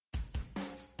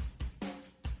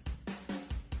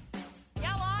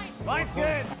Line's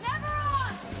good. Never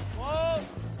on. Whoa.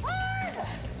 Hard.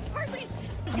 Hardly.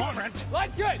 Come on, Brent.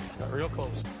 Line's good. Got real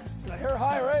close. I hear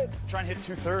high, right? Try and hit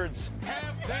 2/3.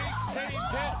 Have they saved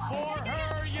it for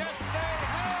her? Yes, they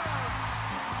have.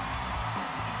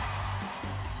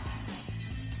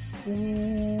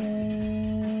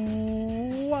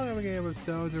 Welcome to Game of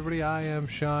Stones, everybody. I am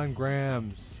Sean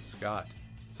Graham. Scott,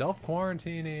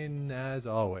 self-quarantining as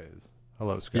always.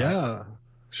 Hello, Scott. Yeah,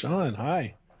 Sean,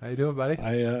 hi. How you doing, buddy?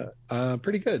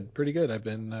 Pretty good. I've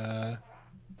been,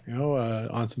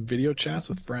 on some video chats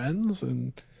with friends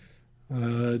and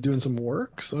doing some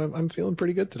work, so I'm feeling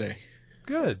pretty good today.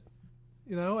 Good.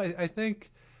 I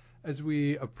think as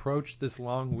we approach this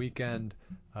long weekend,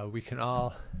 we can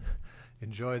all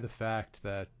enjoy the fact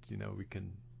that, we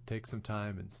can take some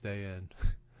time and stay in.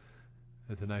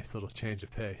 It's a nice little change of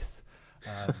pace.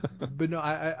 But no,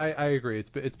 I agree.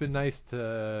 It's been nice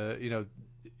to,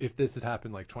 if this had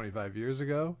happened like 25 years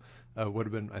ago, would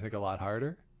have been, I think, a lot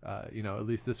harder. At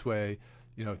least this way,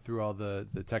 through all the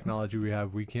technology we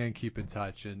have, we can keep in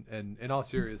touch. And in all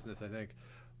seriousness, I think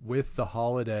with the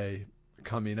holiday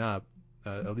coming up,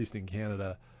 at least in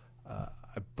Canada, I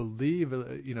believe,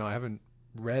 I haven't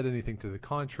read anything to the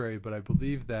contrary, but I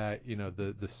believe that,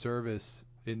 the service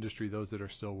industry, those that are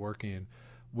still working,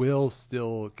 will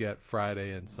still get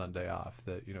Friday and Sunday off.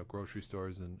 That, grocery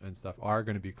stores and stuff are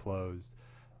going to be closed.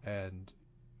 And,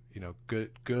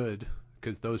 good,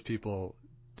 because those people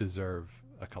deserve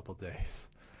a couple days.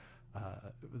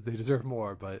 They deserve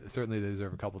more, but certainly they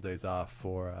deserve a couple days off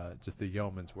for just the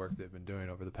yeoman's work they've been doing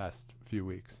over the past few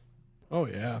weeks. Oh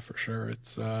yeah, for sure.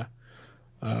 It's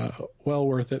well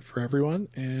worth it for everyone,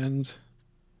 and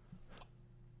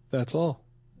that's all.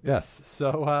 Yes.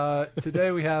 So today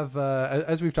we have,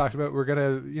 as we've talked about, we're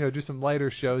gonna do some lighter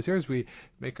shows here as we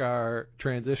make our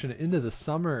transition into the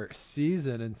summer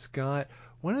season. And Scott,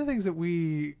 one of the things that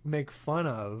we make fun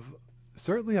of,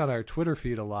 certainly on our Twitter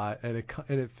feed a lot, and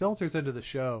it filters into the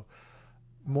show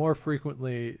more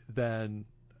frequently than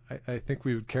I think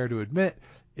we would care to admit,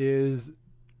 is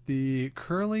the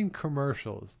curling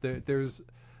commercials. There's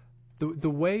the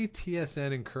way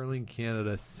TSN and Curling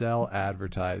Canada sell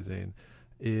advertising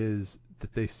is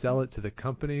that they sell it to the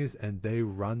companies and they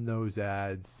run those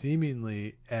ads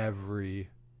seemingly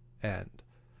every end.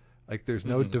 Like there's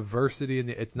no diversity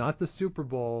it's not the Super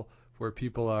Bowl where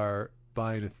people are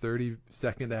buying a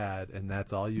 30-second ad and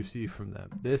that's all you see from them.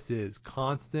 This is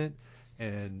constant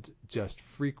and just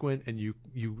frequent, and you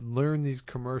learn these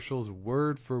commercials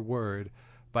word for word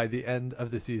by the end of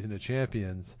the season of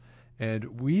champions.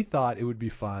 And we thought it would be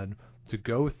fun to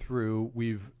go through.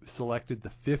 We've selected the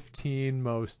 15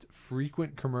 most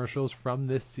frequent commercials from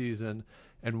this season,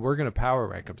 and we're going to power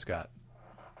rank them, Scott.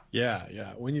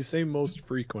 Yeah. When you say most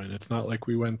frequent, it's not like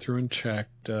we went through and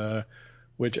checked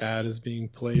which ad is being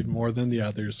played more than the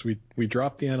others. We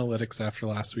dropped the analytics after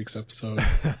last week's episode.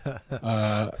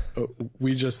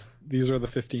 These are the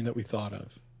 15 that we thought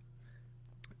of.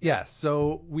 Yeah,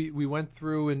 so we went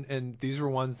through and these were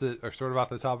ones that are sort of off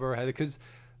the top of our head, because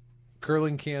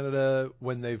Curling Canada,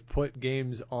 when they've put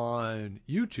games on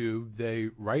YouTube, they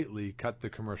rightly cut the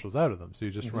commercials out of them. So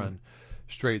you just run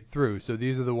straight through. So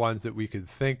these are the ones that we could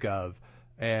think of.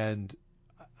 And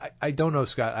I don't know,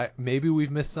 Scott, maybe we've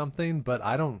missed something, but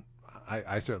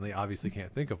I certainly obviously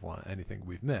can't think of anything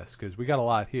we've missed, because we got a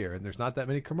lot here and there's not that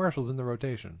many commercials in the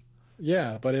rotation.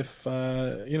 Yeah, but if,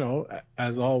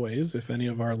 as always, if any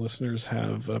of our listeners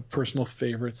have personal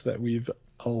favorites that we've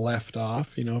left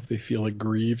off, if they feel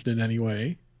aggrieved in any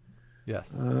way,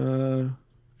 yes,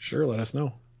 sure, let us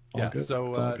know. All good.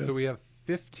 So we have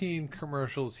 15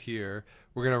 commercials here.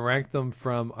 We're going to rank them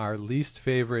from our least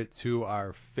favorite to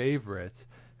our favorite.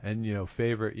 And,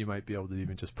 favorite, you might be able to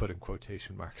even just put in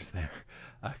quotation marks there.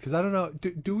 Because I don't know,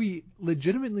 do we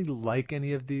legitimately like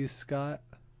any of these, Scott?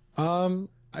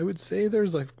 I would say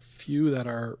there's a few that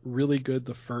are really good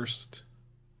the first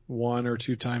one or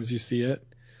two times you see it.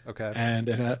 Okay. And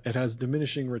it has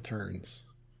diminishing returns.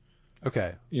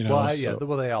 Okay.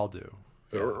 Well, they all do.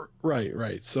 Yeah.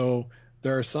 Right. So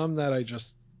there are some that I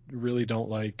just really don't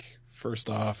like. First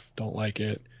off, don't like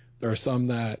it. There are some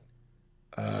that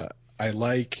I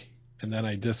like and then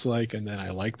I dislike and then I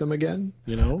like them again,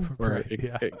 where right,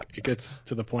 it gets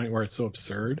to the point where it's so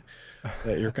absurd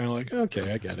that you're kind of like,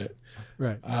 okay, I get it.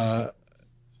 Right.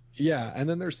 And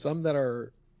then there's some that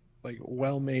are like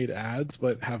well-made ads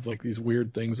but have like these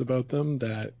weird things about them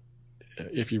that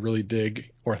if you really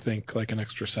dig or think like an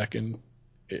extra second,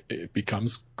 it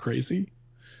becomes crazy.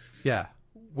 Yeah,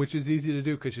 which is easy to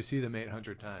do because you see them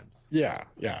 800 times. Yeah,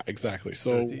 exactly.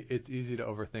 So it's easy to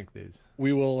overthink these.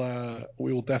 We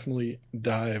will definitely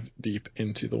dive deep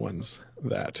into the ones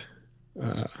that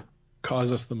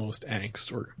cause us the most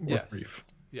angst or Yes. grief.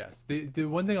 Yes. The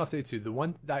one thing I'll say too, the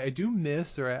one I do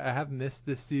miss, or I have missed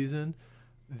this season,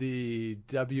 the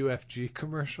WFG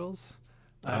commercials.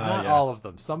 Not all Yes. of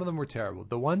them. Some of them were terrible.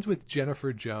 The ones with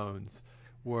Jennifer Jones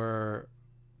were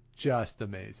just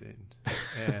amazing,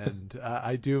 and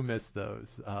I do miss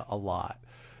those a lot.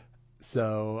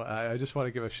 So I just want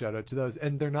to give a shout out to those.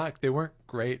 And they weren't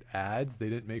great ads. They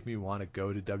didn't make me want to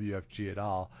go to WFG at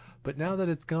all. But now that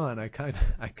it's gone, I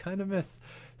kind of miss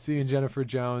seeing Jennifer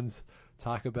Jones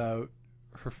talk about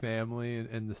her family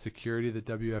and the security that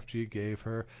WFG gave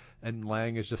her. And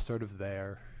Lang is just sort of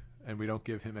there, and we don't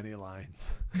give him any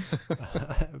lines.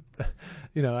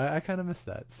 I kind of miss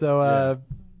that. So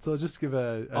so just give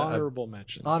a honorable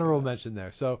mention. Honorable mention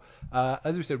there. So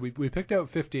as we said, we picked out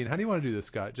 15. How do you want to do this,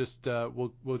 Scott? Just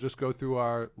we'll just go through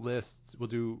our lists. We'll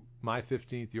do my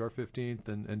 15th, your 15th,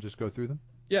 and just go through them.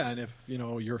 Yeah, and if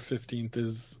your 15th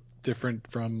is different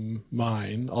from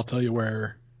mine, I'll tell you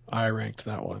where I ranked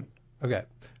that one. Okay.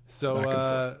 So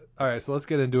all right, so let's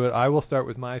get into it. I will start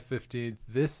with my 15th.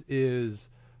 This is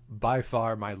by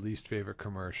far my least favorite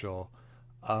commercial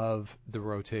of the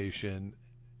rotation.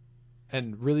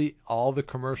 And really all the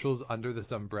commercials under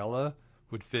this umbrella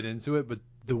would fit into it, but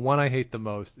the one I hate the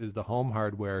most is the Home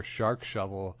Hardware shark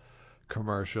shovel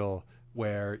commercial,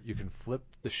 where you can flip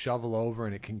the shovel over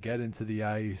and it can get into the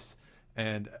ice,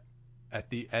 and at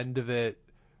the end of it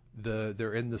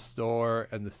they're in the store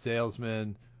and the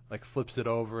salesman like flips it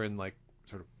over and like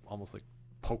sort of almost like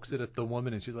pokes it at the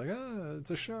woman, and she's like,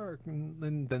 it's a shark,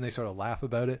 and then they sort of laugh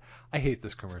about it. I hate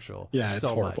this commercial. Yeah, it's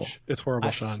so horrible. Much. It's horrible,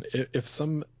 Sean. If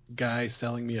some guy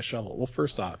selling me a shovel, well,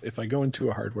 first off, if I go into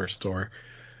a hardware store,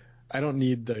 I don't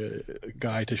need the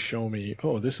guy to show me,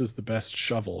 oh, this is the best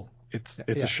shovel. It's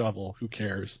a shovel. Who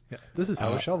cares? Yeah, this is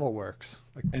how a shovel works.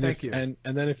 Like, thank you. And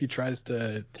then if he tries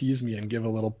to tease me and give a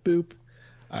little boop,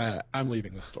 I'm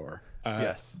leaving the store.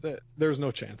 Yes. There's no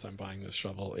chance I'm buying this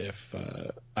shovel if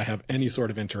I have any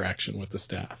sort of interaction with the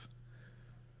staff.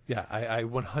 Yeah, I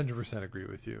 100% agree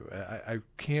with you. I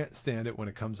can't stand it when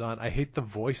it comes on. I hate the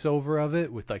voiceover of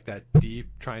it with like that deep,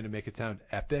 trying to make it sound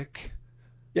epic.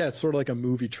 Yeah, it's sort of like a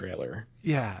movie trailer.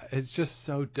 Yeah, it's just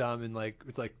so dumb, and like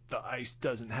it's like the ice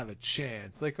doesn't have a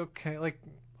chance. Like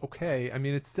okay. I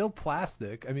mean, it's still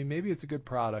plastic. I mean, maybe it's a good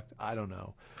product. I don't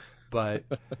know. But,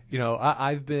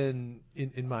 I've been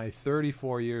in my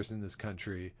 34 years in this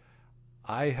country,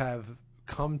 I have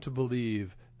come to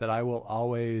believe that I will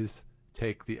always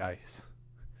take the ice.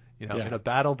 In a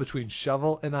battle between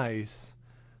shovel and ice,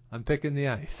 I'm picking the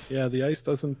ice. Yeah, the ice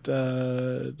doesn't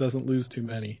lose too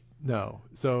many. No,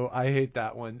 so I hate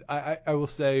that one. I will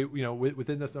say,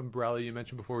 within this umbrella you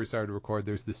mentioned before we started to record,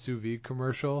 there's the sous vide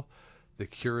commercial, the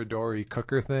Curadori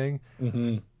cooker thing.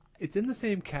 Mm-hmm. It's in the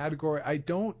same category. I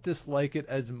don't dislike it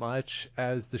as much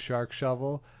as the shark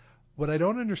shovel. What I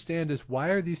don't understand is, why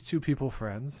are these two people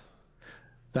friends?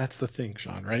 That's the thing,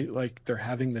 Sean, right? Like, they're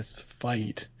having this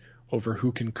fight over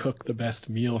who can cook the best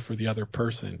meal for the other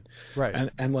person.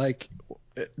 Right. And like,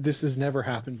 this has never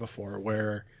happened before,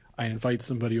 where I invite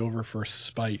somebody over for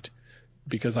spite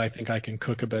because I think I can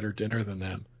cook a better dinner than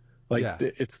them. Like,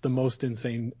 it's the most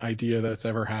insane idea that's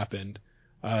ever happened.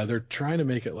 They're trying to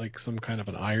make it like some kind of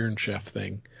an Iron Chef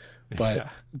thing, but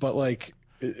like,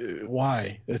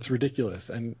 why? It's ridiculous.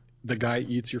 And the guy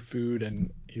eats your food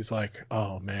and he's like,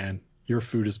 "Oh man, your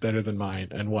food is better than mine."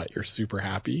 And what? You're super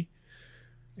happy?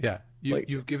 Yeah,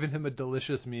 you've given him a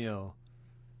delicious meal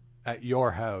at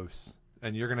your house,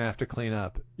 and you're gonna have to clean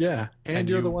up. Yeah, and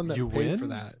you're the one that paid win for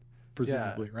that,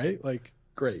 presumably, right? Like,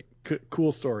 great,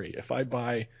 cool story. If I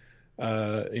buy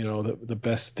the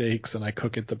best steaks and I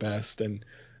cook it the best, and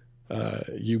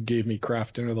you gave me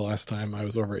craft dinner the last time I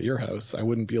was over at your house, I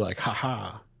wouldn't be like,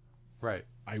 haha, right,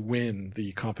 I win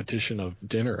the competition of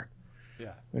dinner.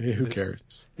 Yeah. Hey, who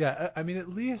cares? Yeah, I mean, at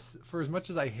least for as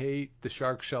much as I hate the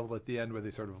shark shovel at the end where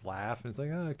they sort of laugh and it's like,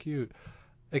 oh, cute.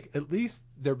 Like, at least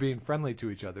they're being friendly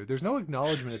to each other. There's no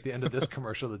acknowledgement at the end of this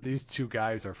commercial that these two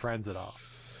guys are friends at all.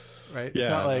 Right? Yeah,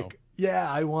 it's not like, yeah,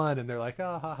 I won, and they're like,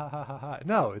 oh, ha, ha, ha, ha, ha.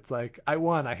 No, it's like, I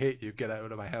won, I hate you, get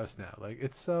out of my house now. Like,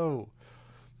 it's so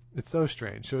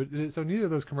strange. So neither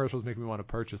of those commercials make me want to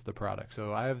purchase the product.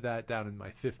 So I have that down in my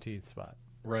 15th spot.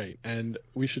 Right. And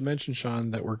we should mention,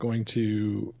 Sean, that we're going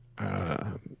to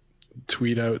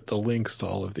tweet out the links to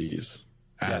all of these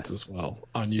ads as well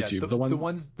on YouTube. Yeah,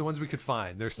 the ones we could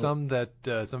find. There's some that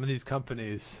some of these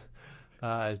companies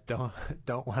don't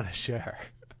want to share.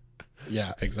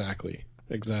 Yeah, exactly.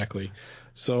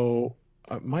 So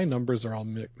my numbers are all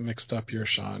mixed up here,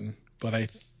 Sean, but I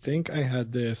think I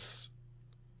had this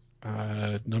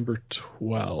number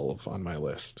 12 on my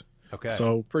list. Okay.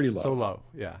 So pretty low. So low,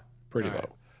 yeah. pretty All right.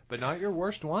 low. But not your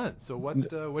worst one. So what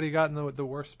do you got in the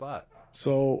worst spot?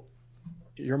 So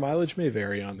your mileage may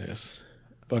vary on this,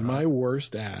 but my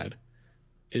worst ad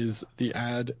is the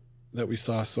ad that we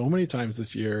saw so many times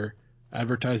this year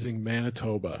advertising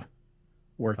Manitoba,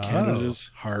 where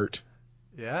Canada's heart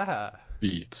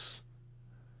beats.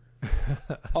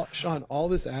 Sean, all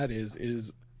this ad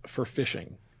is for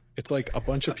fishing. It's like a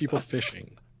bunch of people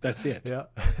fishing. That's it.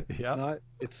 Yeah.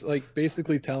 It's like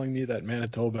basically telling me that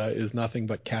Manitoba is nothing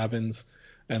but cabins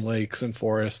and lakes and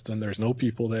forests, and there's no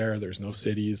people there. There's no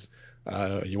cities.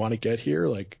 You want to get here?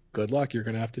 Like, good luck. You're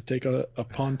going to have to take a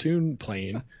pontoon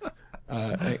plane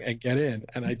and get in.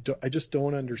 And I just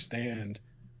don't understand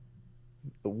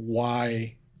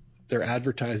why they're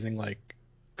advertising like,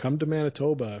 come to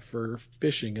Manitoba for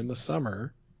fishing in the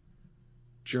summer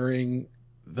during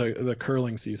the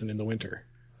curling season in the winter.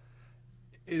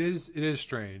 It is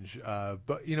strange,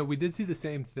 but we did see the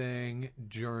same thing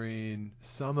during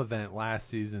some event last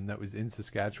season that was in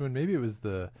Saskatchewan. Maybe it was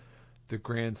the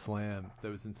Grand Slam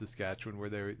that was in Saskatchewan, where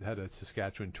they had a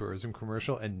Saskatchewan tourism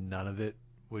commercial, and none of it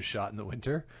was shot in the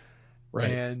winter.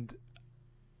 Right. And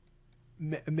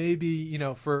maybe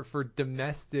for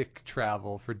domestic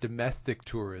travel, for domestic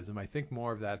tourism, I think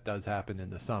more of that does happen in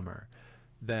the summer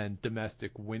than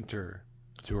domestic winter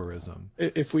tourism.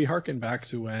 If we harken back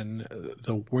to when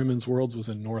the Women's Worlds was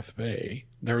in North Bay,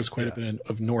 there was quite a bit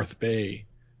of North Bay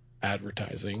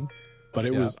advertising, but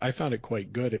I found it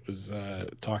quite good. It was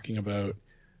talking about,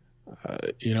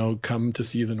 come to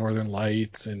see the Northern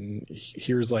Lights, and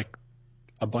here's like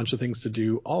a bunch of things to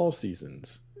do all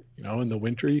seasons. In the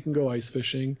winter you can go ice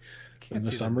fishing. In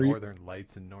the summer, Northern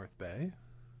Lights in North Bay.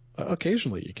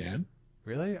 Occasionally you can.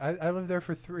 Really? I lived there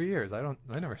for 3 years. I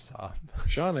never saw them.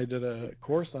 Sean, I did a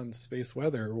course on space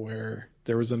weather where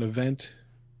there was an event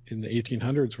in the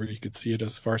 1800s where you could see it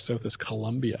as far south as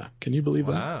Colombia. Can you believe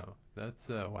that? Wow. That's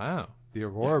wow. The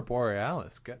Aurora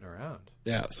Borealis getting around.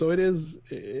 Yeah, so it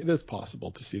is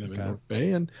possible to see them in North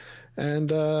Bay, and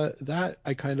that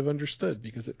I kind of understood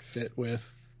because it fit with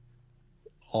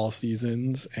all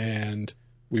seasons, and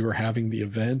we were having the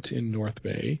event in North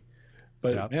Bay.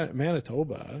 But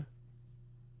Manitoba,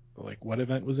 like, what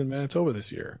event was in Manitoba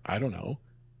this year? I don't know.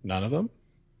 None of them?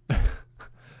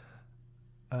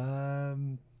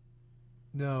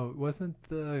 No, it wasn't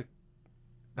the...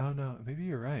 Oh, no, maybe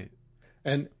you're right.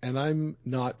 And I'm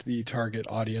not the target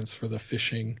audience for the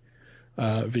fishing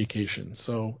vacation.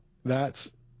 So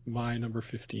that's my number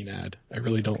 15 ad. I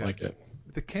really don't like it.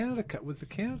 The Canada Cup, was the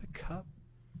Canada Cup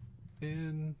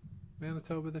in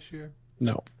Manitoba this year?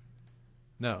 No,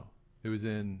 it was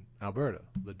in Alberta,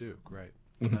 Leduc, right?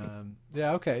 Mm-hmm.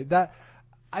 Okay. That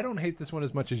I don't hate this one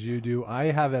as much as you do. I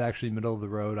have it actually middle of the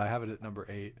road. I have it at number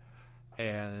 8,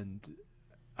 and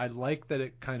I like that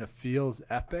it kind of feels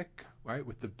epic, right?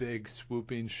 With the big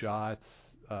swooping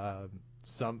shots,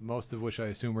 most of which I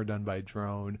assume were done by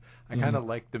drone. I kind of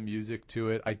like the music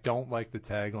to it. I don't like the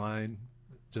tagline,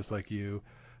 just like you,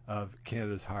 of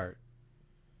Canada's heart,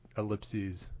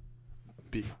 ellipses,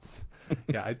 beats.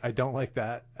 I don't like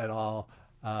that at all.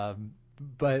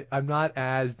 But I'm not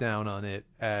as down on it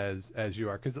as you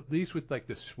are, because at least with like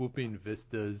the swooping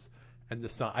vistas and the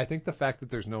song, I think the fact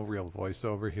that there's no real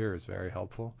voiceover here is very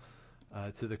helpful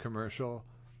to the commercial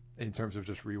in terms of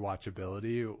just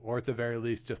rewatchability, or at the very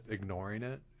least just ignoring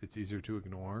it. It's easier to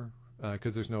ignore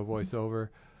because there's no voiceover.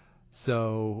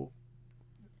 So,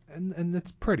 and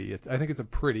it's pretty. I think it's a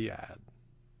pretty ad.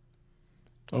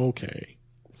 Okay.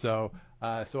 So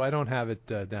I don't have it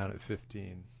down at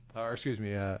 15. Or excuse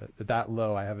me, that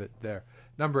low. I have it there.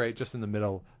 Number 8, just in the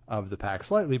middle of the pack,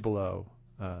 slightly below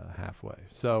halfway.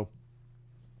 So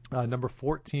number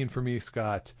 14 for me,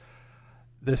 Scott.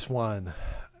 This one,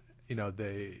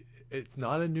 it's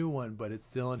not a new one, but it's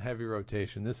still in heavy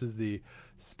rotation. This is the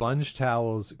Sponge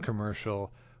Towels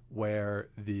commercial where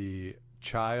the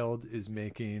child is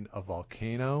making a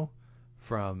volcano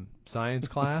from science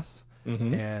class,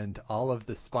 and all of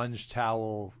the sponge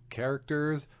towel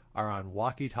characters are on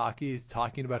walkie-talkies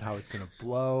talking about how it's going to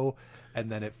blow,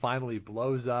 and then it finally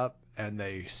blows up, and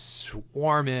they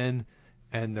swarm in,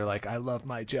 and they're like, I love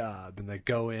my job, and they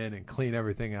go in and clean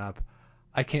everything up.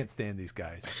 I can't stand these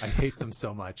guys. I hate them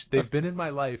so much. They've been in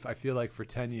my life, I feel like, for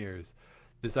 10 years.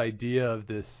 This idea of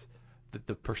the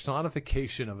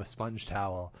personification of a sponge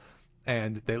towel,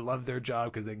 and they love their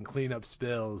job because they can clean up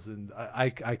spills, and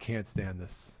I can't stand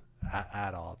this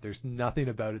at all. There's nothing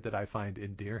about it that I find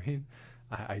endearing.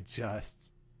 I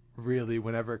just really,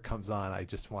 whenever it comes on, I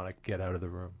just want to get out of the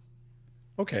room.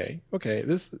 Okay.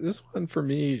 This one for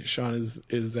me, Sean,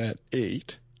 is at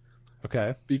 8.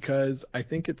 Okay. Because I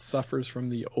think it suffers from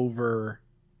the overuse.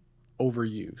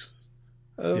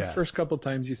 Yes. First couple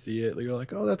times you see it, you're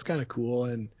like, oh, that's kind of cool.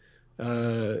 And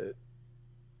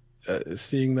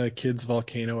seeing the kid's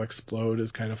volcano explode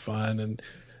is kind of fun. And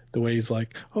the way he's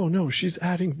like, oh no, she's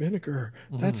adding vinegar.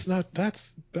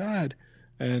 That's bad.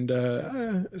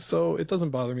 And so it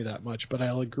doesn't bother me that much, but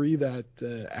I'll agree that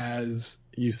as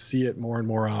you see it more and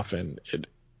more often,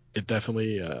 it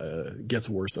definitely gets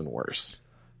worse and worse.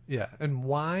 Yeah. And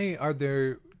why are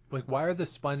the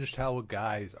sponge towel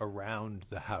guys around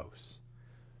the house?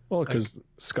 Well, because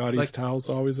Scotties towel's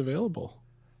always available.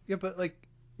 Yeah, but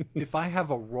if I have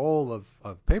a roll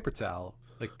of paper towel,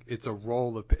 it's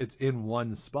in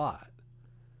one spot.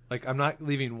 I'm not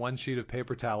leaving one sheet of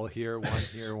paper towel here, one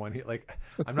here, one here.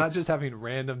 I'm not just having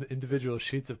random individual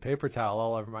sheets of paper towel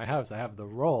all over my house. I have the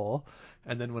roll,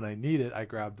 and then when I need it, I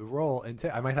grab the roll and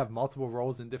I might have multiple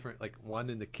rolls in different, one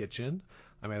in the kitchen.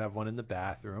 I might have one in the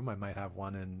bathroom. I might have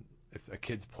one in a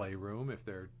kid's playroom if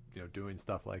they're doing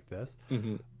stuff like this.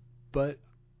 Mm-hmm. But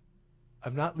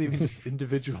I'm not leaving just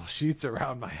individual sheets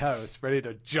around my house ready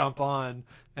to jump on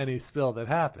any spill that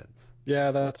happens.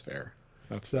 Yeah, that's fair.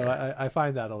 So I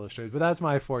find that a little strange. But that's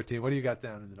my 14. What do you got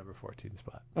down in the number 14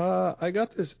 spot? I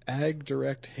got this Ag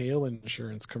Direct hail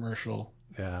insurance commercial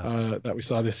that we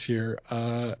saw this year.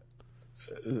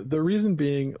 The reason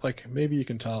being, maybe you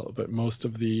can tell, but most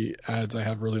of the ads I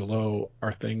have really low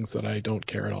are things that I don't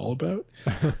care at all about.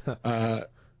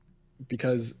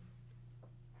 Because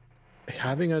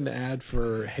having an ad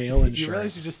for hail insurance... You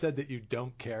realize you just said that you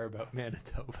don't care about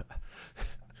Manitoba.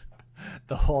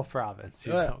 The whole province,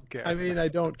 you don't care. I mean, I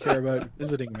don't care about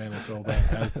visiting Manitoba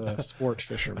as a sport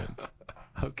fisherman.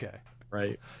 Okay.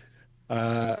 Right.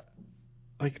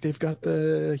 They've got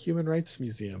the Human Rights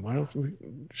Museum. Why don't we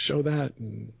show that?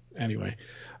 And anyway,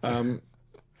 the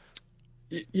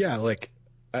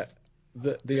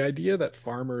idea that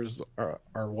farmers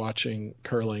are watching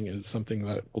curling is something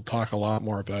that we'll talk a lot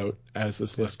more about as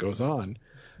this list goes on.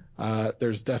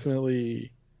 There's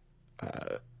definitely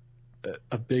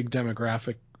a big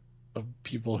demographic of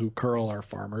people who curl are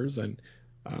farmers, and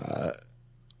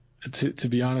to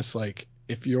be honest,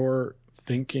 if you're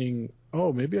thinking,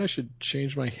 oh, maybe I should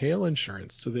change my hail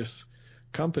insurance to this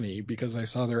company because I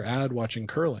saw their ad watching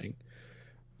curling,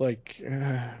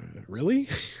 really?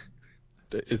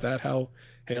 Is that how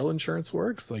hail insurance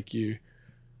works?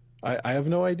 I have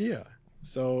no idea.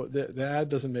 So the ad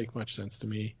doesn't make much sense to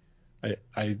me.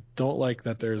 I don't like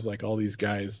that there's all these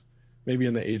guys, maybe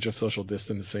in the age of social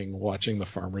distancing, watching the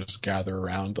farmers gather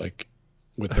around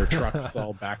with their trucks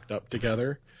all backed up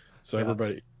together. So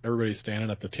everybody's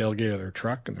standing at the tailgate of their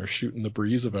truck and they're shooting the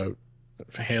breeze about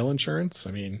hail insurance.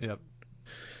 I mean,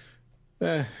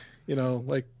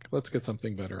 let's get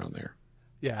something better on there.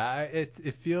 Yeah,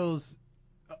 it feels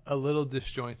a little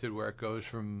disjointed where it goes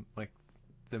from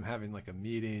them having a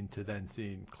meeting to then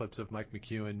seeing clips of Mike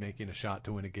McEwen making a shot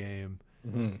to win a game.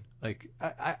 Mm-hmm.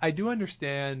 I do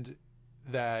understand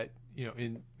that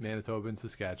in Manitoba and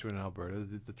Saskatchewan and Alberta,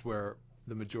 that's where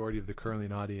the majority of the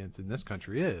curling audience in this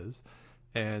country is,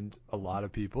 and a lot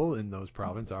of people in those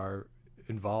provinces are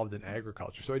involved in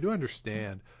agriculture. So I do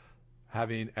understand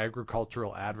having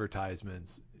agricultural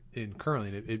advertisements in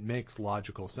curling. It makes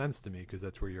logical sense to me because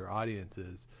that's where your audience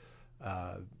is.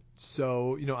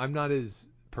 So I'm not as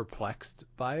perplexed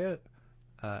by it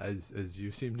as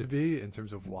you seem to be in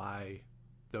terms of why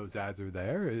those ads are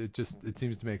there. It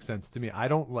seems to make sense to me. I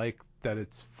don't like that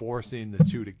it's forcing the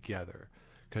two together,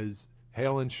 because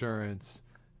hail insurance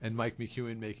and Mike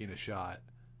McEwen making a shot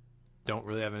don't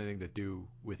really have anything to do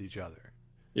with each other.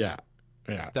 Yeah.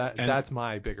 That's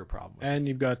my bigger problem. And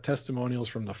you've got testimonials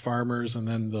from the farmers, and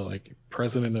then the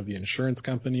president of the insurance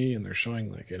company, and they're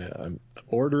showing in a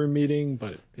boardroom meeting,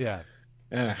 but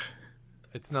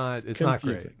it's not confusing.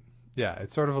 great. Yeah,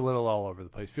 it's sort of a little all over the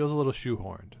place. Feels a little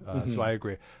shoehorned. So I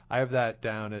agree. I have that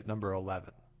down at number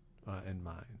 11 in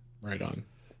mine. Right on.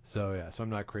 So so I'm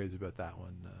not crazy about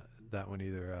that one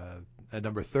either. At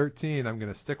number 13, I'm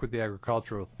going to stick with the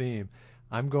agricultural theme.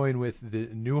 I'm going with the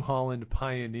New Holland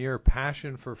Pioneer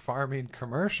Passion for Farming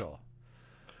commercial.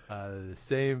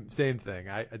 Same thing.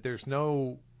 There's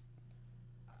no.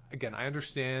 Again, I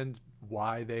understand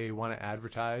why they want to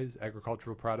advertise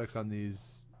agricultural products on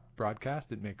these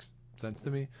broadcasts. It makes sense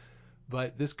to me,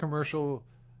 but this commercial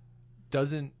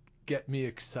doesn't get me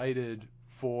excited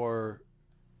for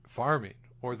farming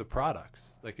or the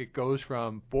products. It goes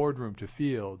from boardroom to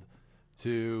field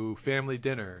to family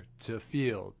dinner to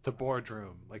field to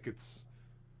boardroom.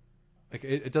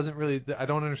 It doesn't really. I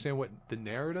don't understand what the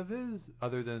narrative is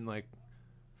other than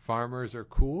farmers are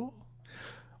cool.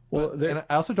 Well, and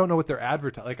I also don't know what they're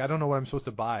advertising. I don't know what I'm supposed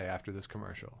to buy after this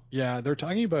commercial. Yeah, they're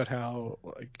talking about how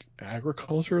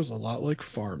agriculture is a lot like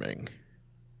farming.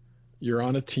 you're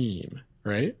on a team,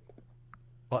 right?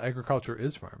 Well, agriculture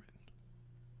is farming.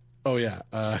 Oh yeah,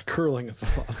 curling is a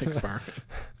lot like farming.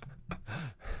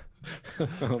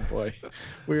 Oh boy,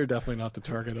 we are definitely not the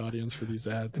target audience for these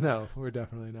ads. No, we're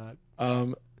definitely not.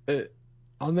 On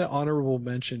the honorable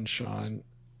mention, Sean,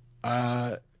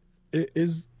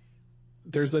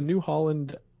 there's a New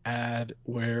Holland ad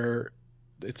where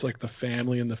it's like the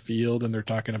family in the field, and they're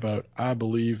talking about, I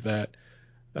believe that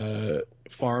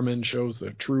farming shows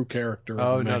the true character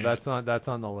of a man. No, that's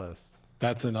on the list.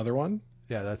 That's another one?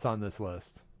 Yeah, that's on this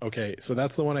list. Okay, so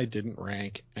that's the one I didn't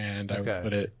rank, and I would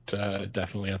put it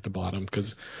definitely at the bottom,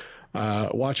 because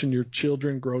watching your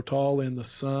children grow tall in the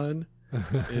sun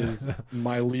is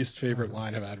my least favorite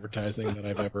line of advertising that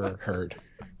I've ever heard.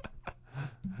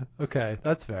 Okay,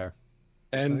 that's fair.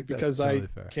 And because totally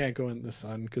can't go in the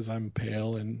sun because I'm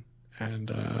pale and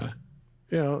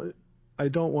I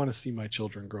don't want to see my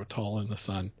children grow tall in the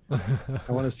sun. I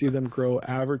want to see them grow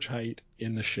average height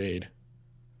in the shade.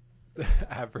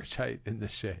 Average height in the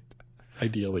shade.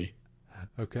 Ideally.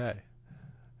 Okay.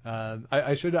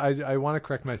 I want to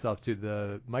correct myself too.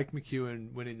 The Mike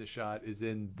McEwen winning the shot is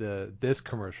in this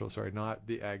commercial. Sorry, not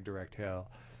the Ag Direct Hail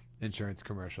insurance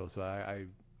commercial. So I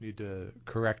need to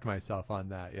correct myself on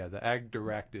that. Yeah, the Ag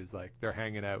Direct is like they're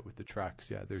hanging out with the trucks.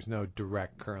 Yeah, there's no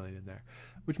direct curling in there,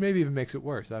 which maybe even makes it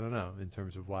worse. I don't know in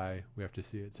terms of why we have to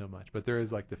see it so much. But there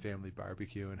is like the family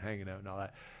barbecue and hanging out and all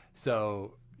that.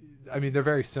 So, I mean, they're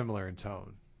very similar in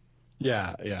tone.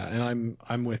 Yeah, and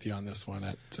I'm with you on this one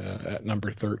at number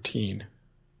 13.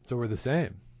 So we're the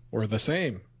same. We're the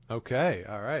same. Okay,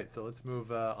 all right. So let's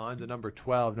move on to number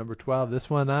 12. Number 12. This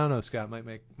one, I don't know, Scott,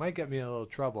 might get me in a little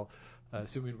trouble.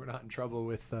 Assuming we're not in trouble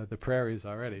with the prairies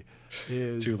already,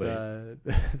 is too late.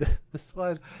 This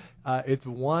one. It's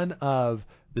one of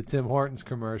the Tim Hortons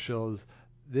commercials.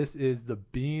 This is the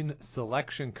bean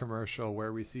selection commercial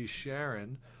where we see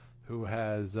Sharon, who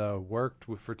has worked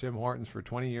for Tim Hortons for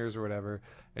 20 years or whatever,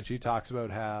 and she talks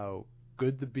about how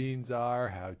good the beans are,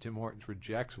 how Tim Hortons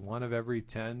rejects one of every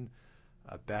 10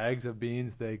 bags of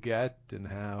beans they get, and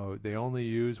how they only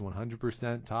use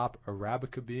 100% top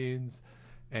Arabica beans.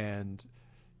 And,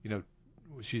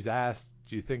 she's asked,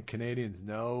 do you think Canadians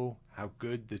know how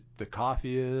good the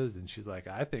coffee is? And she's like,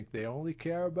 I think they only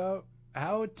care about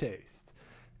how it tastes.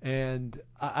 And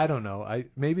I don't know.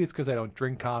 Maybe it's because I don't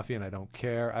drink coffee and I don't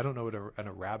care. I don't know what an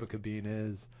Arabica bean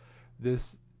is.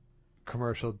 This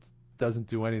commercial doesn't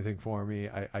do anything for me.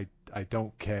 I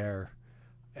don't care.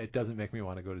 It doesn't make me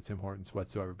want to go to Tim Hortons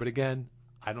whatsoever. But again,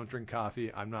 I don't drink coffee.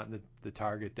 I'm not in the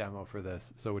target demo for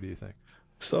this. So what do you think?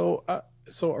 So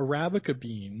Arabica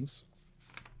beans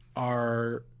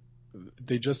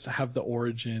they just have the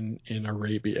origin in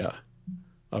Arabia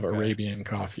of Arabian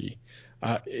coffee.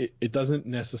 It doesn't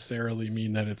necessarily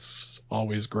mean that it's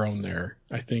always grown there.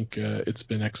 I think it's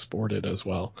been exported as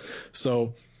well.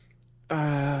 So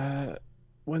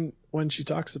when she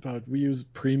talks about we use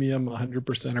premium 100%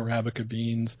 Arabica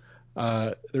beans,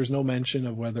 there's no mention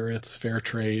of whether it's fair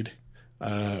trade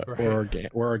or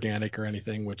organic or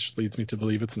anything, which leads me to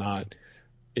believe it's not.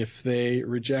 If they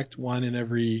reject one in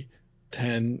every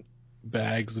 10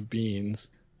 bags of beans,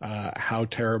 how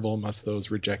terrible must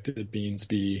those rejected beans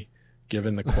be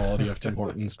given the quality of Tim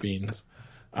Hortons beans?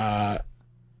 I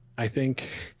think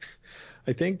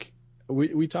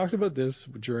we talked about this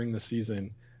during the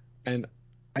season, and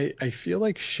I feel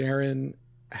like Sharon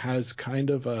has kind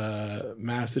of a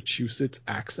Massachusetts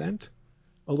accent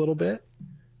a little bit.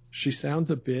 She sounds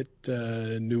a bit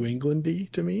New Englandy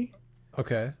to me.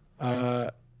 Okay.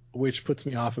 Which puts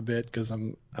me off a bit because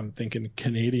I'm thinking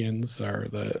Canadians are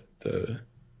the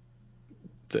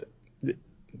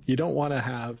you don't want to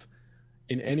have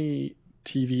in any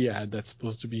TV ad that's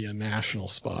supposed to be a national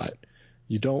spot.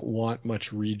 You don't want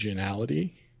much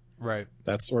regionality. Right.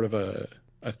 That's sort of a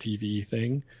TV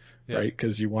thing, right?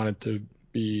 Because you want it to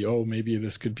be, maybe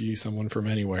this could be someone from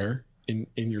anywhere in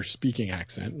your speaking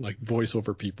accent. Like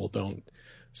voiceover people don't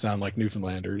sound like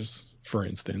Newfoundlanders, for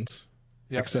instance.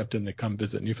 Yep. Except in the Come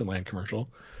Visit Newfoundland commercial.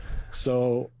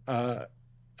 So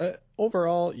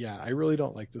overall, I really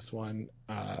don't like this one.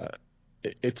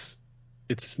 It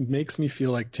makes me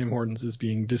feel like Tim Hortons is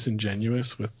being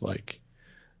disingenuous with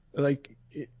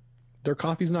their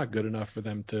coffee's not good enough for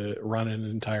them to run an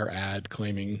entire ad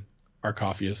claiming our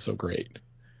coffee is so great.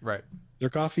 Right. Their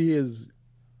coffee is,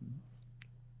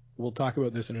 we'll talk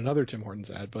about this in another Tim Hortons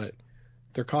ad, but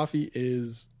their coffee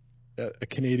is a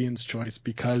Canadian's choice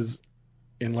because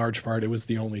in large part, it was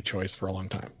the only choice for a long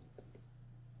time.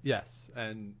 Yes,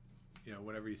 and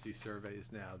whenever you see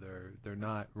surveys now, they're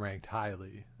not ranked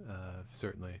highly,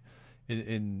 certainly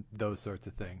in those sorts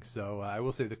of things. So I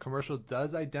will say the commercial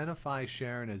does identify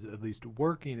Sharon as at least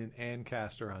working in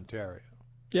Ancaster, Ontario.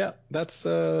 Yeah, that's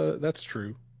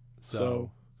true.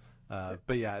 So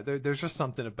but yeah, there's just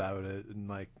something about it, and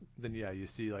like then yeah, you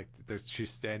see like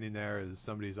she's standing there as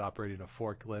somebody's operating a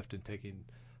forklift and taking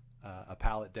a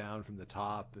pallet down from the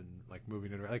top and like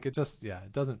moving it around. Like it just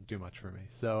it doesn't do much for me.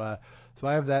 So so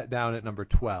I have that down at number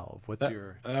 12. What's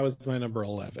your? That was my number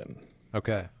 11.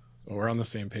 Okay. So we're on the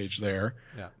same page there.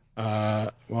 Yeah.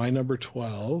 My number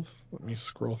 12. Let me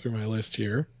scroll through my list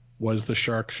here. Was the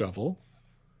shark shovel.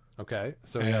 Okay.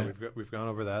 So yeah, we've gone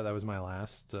over that. That was my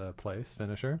last place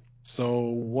finisher. So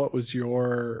what was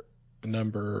your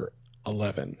number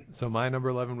 11? So my number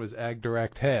 11 was Ag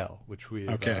Direct Hail, which we've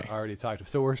already talked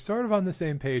about. So we're sort of on the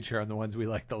same page here on the ones we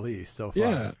like the least so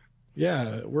far.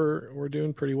 Yeah, we're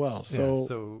doing pretty well.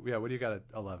 So what do you got at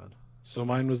 11? So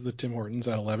mine was the Tim Hortons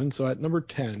at 11. So at number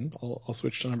 10, I'll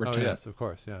switch to number 10. Oh yes, of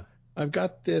course, yeah. I've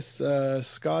got this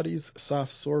Scotties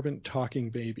soft sorbent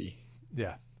talking baby.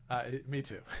 Yeah, me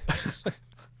too.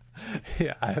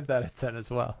 Yeah, I have that at 10 as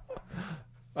well.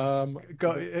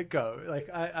 Go. Like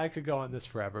I could go on this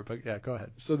forever, but yeah, go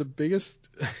ahead. So the biggest,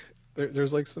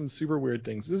 there's like some super weird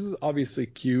things. This is obviously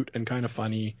cute and kind of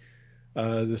funny.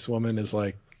 This woman is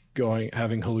like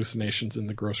having hallucinations in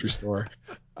the grocery store.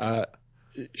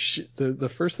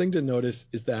 The first thing to notice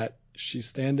is that she's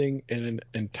standing in an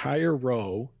entire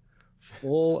row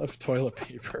full of toilet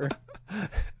paper,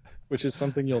 which is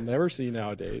something you'll never see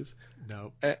nowadays.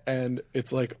 No. And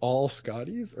it's like all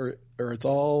Scotties, or it's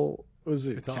all. Was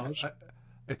it? It's all,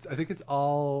 I think it's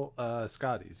all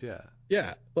Scotties. Yeah.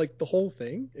 Yeah, like the whole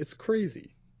thing. It's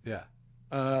crazy. Yeah.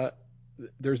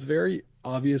 There's very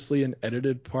obviously an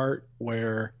edited part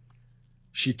where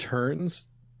she turns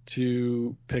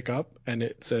to pick up and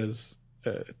it says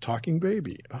talking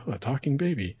baby. Oh, a talking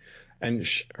baby. And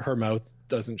her mouth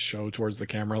doesn't show towards the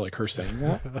camera like her saying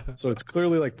that. So it's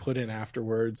clearly like put in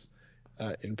afterwards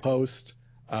in post.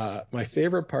 My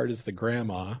favorite part is the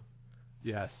grandma.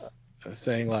 Yes.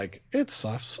 Saying like it's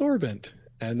soft sorbent,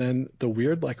 and then the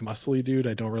weird like muscly dude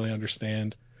I don't really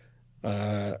understand.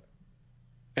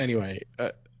 Anyway,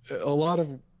 a lot of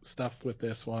stuff with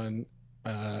this one,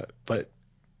 but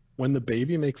when the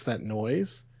baby makes that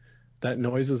noise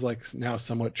is like now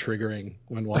somewhat triggering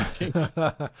when watching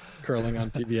curling on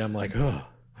TV. I'm like, oh.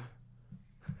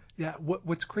 Yeah,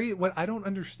 what's crazy? What I don't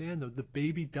understand though, the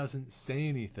baby doesn't say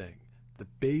anything. The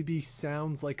baby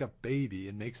sounds like a baby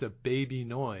and makes a baby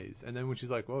noise. And then when she's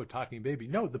like, whoa, talking baby.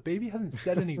 No, the baby hasn't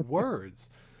said any words.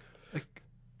 Like,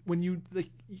 when you,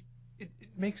 like, it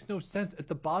makes no sense. At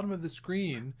the bottom of the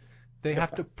screen, they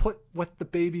have to put what the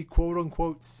baby, quote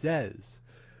unquote, says.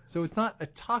 So it's not a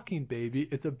talking baby.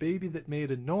 It's a baby that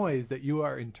made a noise that you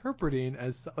are interpreting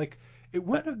as, like, it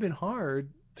wouldn't have been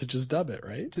hard to just dub it,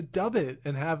 right? To dub it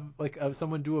and have, like,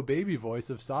 someone do a baby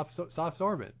voice of soft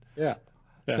sorbent. Yeah.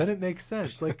 Then it makes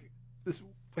sense. Like this,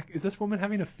 like is this woman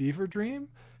having a fever dream?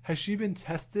 Has she been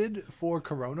tested for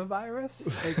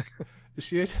coronavirus? Like, is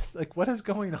she just like what is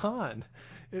going on?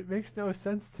 It makes no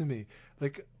sense to me.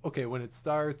 Like, okay, when it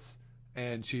starts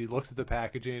and she looks at the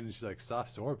packaging and she's like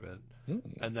soft sorbent,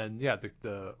 and then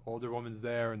the older woman's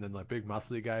there, and then like big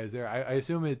muscly guy is there. I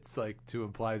assume it's like to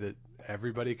imply that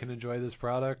everybody can enjoy this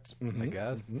product. I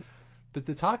guess, but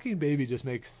the talking baby just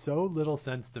makes so little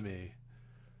sense to me.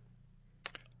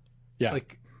 Yeah.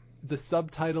 Like the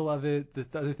subtitle of it, the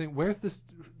other thing. Where's this?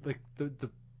 Like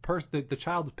the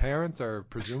child's parents are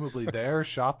presumably there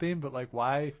shopping, but like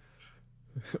why?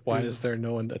 Why is there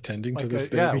no one attending to this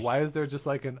baby? Yeah. Why is there just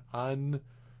like an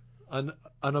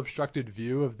unobstructed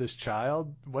view of this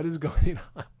child? What is going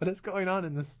on? What is going on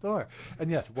in this store? And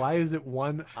yes, why is it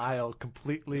one aisle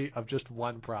completely of just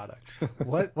one product?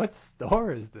 What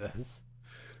store is this?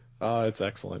 It's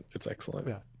excellent. It's excellent.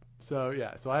 Yeah.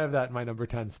 So I have that in my number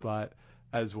 10 spot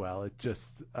as well. It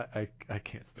just I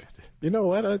can't stand it. You know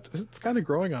what? It's kind of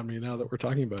growing on me now that we're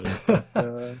talking about it.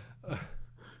 But,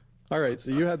 all right,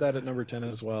 so you had that at number 10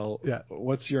 as well. Yeah.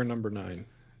 What's your number 9?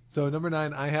 So number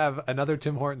 9, I have another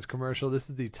Tim Hortons commercial. This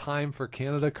is the Time for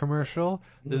Canada commercial.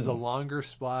 This is a longer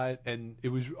spot, and it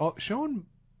was shown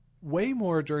way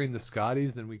more during the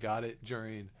Scotties than we got it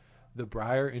during the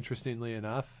Briar, interestingly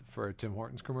enough, for a Tim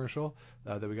Hortons commercial,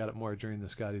 that we got it more during the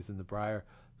Scotties than the Briar.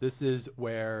 This is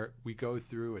where we go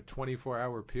through a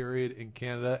 24-hour period in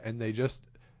Canada, and they just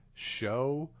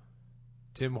show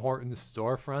Tim Hortons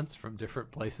storefronts from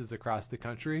different places across the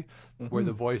country, where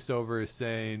the voiceover is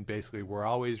saying, basically, we're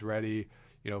always ready,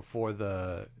 for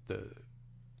the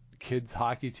kids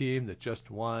hockey team that just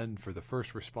won, for the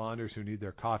first responders who need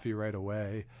their coffee right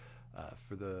away,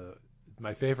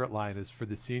 my favorite line is for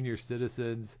the senior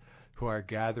citizens who are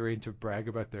gathering to brag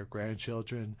about their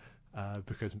grandchildren,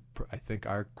 because I think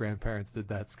our grandparents did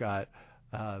that, Scott.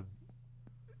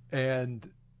 And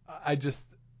I just,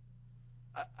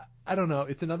 I don't know.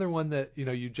 It's another one that,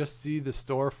 you just see the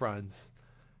storefronts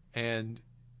and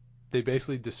they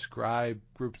basically describe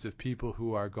groups of people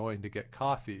who are going to get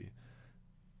coffee.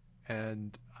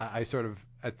 And I sort of,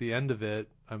 at the end of it,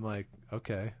 I'm like,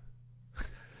 okay.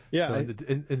 Yeah. So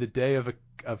in the day of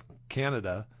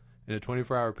Canada, in a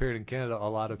 24-hour period in Canada, a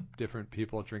lot of different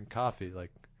people drink coffee.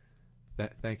 Like,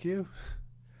 thank you.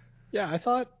 Yeah, I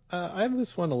thought I have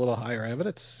this one a little higher. I have it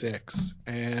at 6,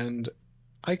 and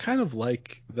I kind of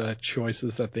like the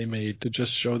choices that they made to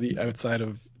just show the outside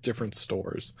of different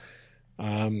stores.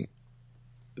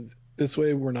 This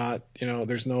way we're not,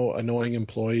 there's no annoying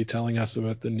employee telling us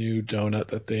about the new donut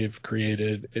that they've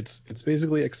created. It's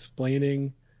basically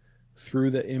explaining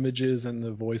through the images and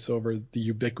the voiceover the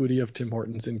ubiquity of Tim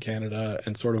Hortons in Canada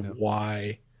and sort of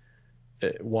why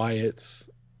its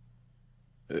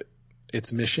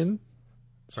mission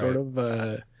sort of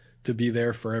to be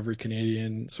there for every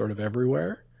Canadian sort of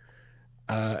everywhere.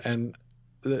 And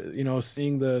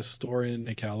seeing the store in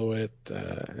Iqaluit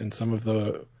and some of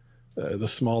the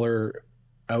smaller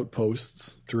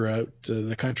outposts throughout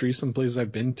the country, some places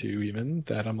I've been to even,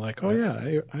 that I'm like,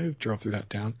 I drove through that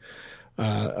town.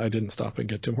 I didn't stop and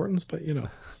get Tim Hortons, but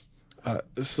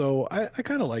so I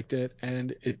kind of liked it,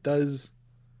 and it does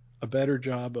a better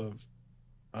job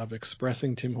of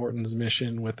expressing Tim Hortons'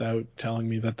 mission without telling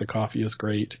me that the coffee is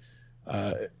great.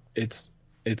 It's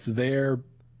there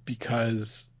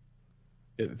because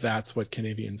that's what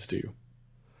Canadians do.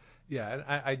 Yeah, and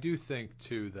I do think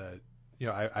too that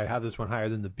I have this one higher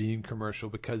than the Bean commercial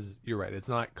because you're right, it's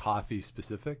not coffee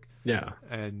specific. Yeah.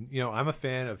 And I'm a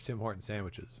fan of Tim Hortons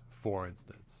sandwiches, for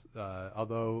instance.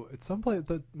 Although at some point,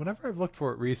 whenever I've looked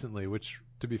for it recently, which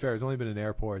to be fair has only been in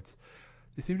airports,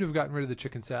 they seem to have gotten rid of the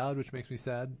chicken salad, which makes me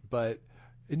sad. But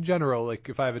in general, like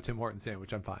if I have a Tim Hortons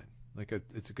sandwich, I'm fine. Like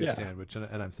it's a good sandwich,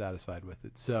 and I'm satisfied with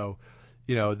it. So,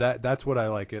 that's what I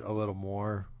like it a little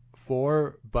more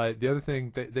for. But the other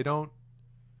thing, they don't,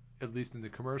 at least in the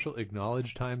commercial,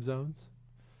 acknowledge time zones.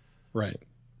 Right.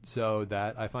 So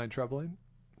that I find troubling.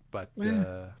 But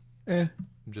I'm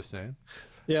just saying.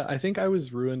 Yeah, I think I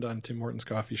was ruined on Tim Hortons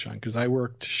coffee, Sean, because I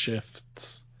worked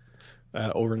shifts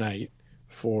overnight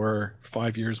for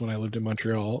 5 years when I lived in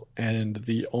Montreal, and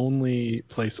the only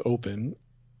place open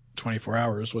 24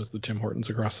 hours was the Tim Hortons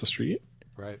across the street.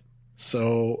 Right.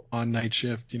 So on night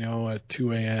shift, at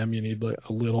 2 a.m., you need a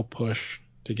little push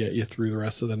to get you through the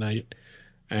rest of the night.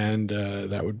 And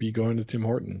that would be going to Tim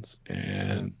Hortons.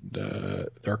 And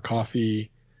their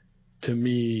coffee, to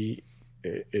me,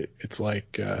 it's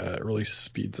like it really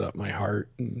speeds up my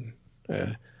heart. And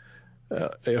it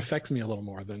affects me a little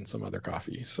more than some other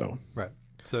coffee. So Right.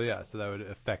 So so that would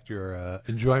affect your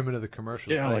enjoyment of the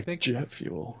commercial. Yeah, but like jet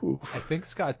fuel. Ooh. I think,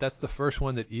 Scott, that's the first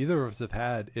one that either of us have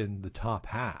had in the top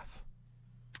half.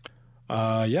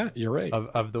 Yeah, you're right.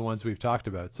 Of the ones we've talked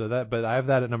about. But I have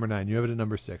that at number 9. You have it at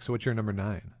number 6. So what's your number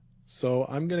 9? So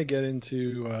I'm gonna get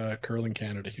into Curling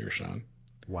Canada here, Sean.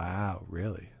 Wow,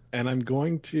 really? And I'm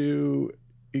going to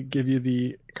give you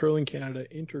the Curling Canada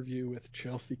interview with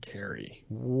Chelsea Carey.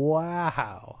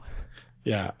 Wow.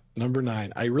 Yeah, number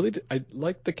 9. I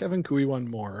like the Kevin Cooey one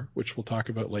more, which we'll talk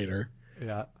about later.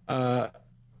 Yeah. The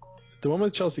one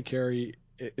with Chelsea Carey,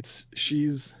 it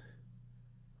seems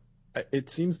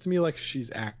to me like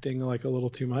she's acting like a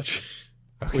little too much,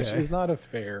 which is not a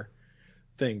fair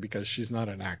thing because she's not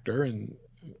an actor and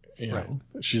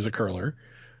she's a curler.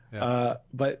 Yeah.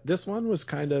 But this one was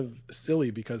kind of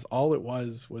silly because all it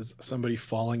was somebody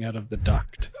falling out of the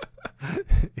duct.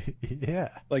 Yeah.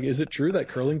 Like, is it true that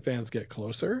curling fans get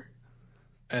closer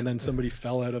and then somebody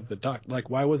fell out of the duct? Like,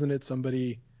 why wasn't it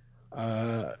somebody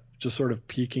just sort of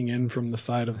peeking in from the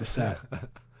side of the set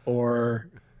or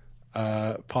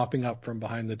popping up from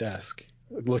behind the desk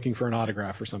looking for an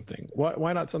autograph or something?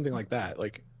 Why not something like that?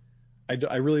 Like,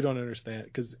 I really don't understand,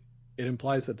 because it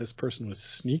implies that this person was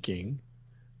sneaking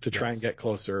to try and get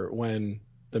closer when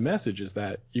the message is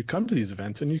that you come to these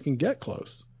events and you can get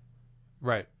close.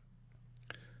 Right.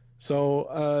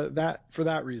 So for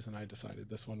that reason, I decided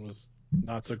this one was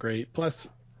not so great. Plus,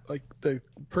 like, the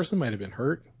person might have been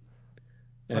hurt.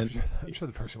 And I'm sure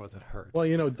the person wasn't hurt.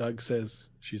 Well, Doug says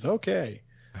she's okay,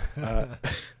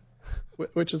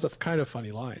 which is a kind of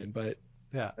funny line. But,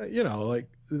 like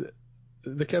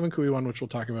the Kevin Cooey one, which we'll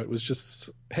talk about, was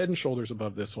just head and shoulders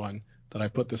above this one, that I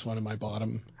put this one in my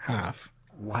bottom half.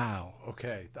 Wow.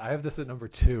 Okay. I have this at number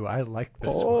 2. I like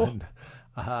this one.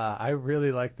 I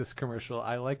really like this commercial.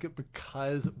 I like it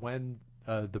because when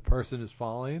the person is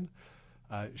falling,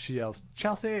 she yells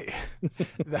Chelsea.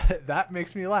 that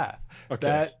makes me laugh. Okay.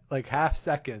 That like half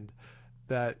second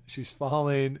that she's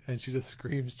falling and she just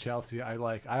screams Chelsea. I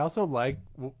also like.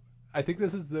 I think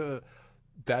this is the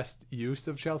best use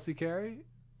of Chelsea Carey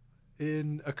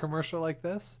in a commercial like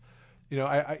this.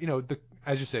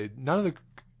 As you say, none of the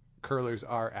curlers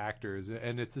are actors,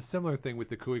 and it's a similar thing with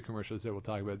the Cooey commercials that we'll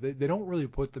talk about. They don't really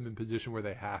put them in position where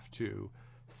they have to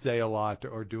say a lot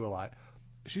or do a lot.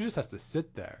 She just has to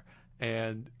sit there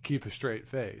and keep a straight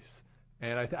face,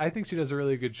 and I think she does a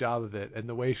really good job of it. And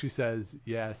the way she says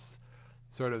yes,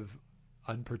 sort of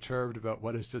unperturbed about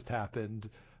what has just happened.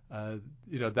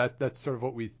 That's sort of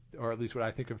what or at least what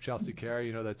I think of Chelsea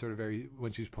Carey. That sort of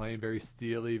when she's playing, very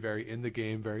steely, very in the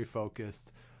game, very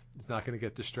focused. It's not going to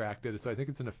get distracted. So I think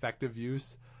it's an effective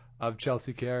use of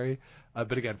Chelsea Carey.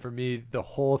 But again, for me, the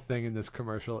whole thing in this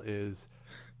commercial is,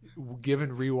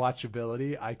 given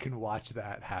rewatchability, I can watch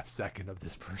that half second of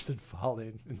this person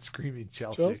falling and screaming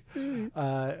Chelsea.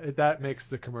 That makes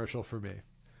the commercial for me.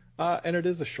 And it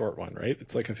is a short one, right?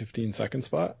 It's like a 15-second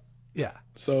spot. Yeah.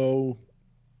 So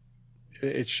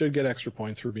it should get extra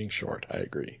points for being short. I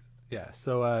agree. Yeah.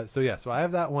 So I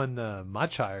have that one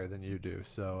much higher than you do.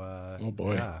 So. Oh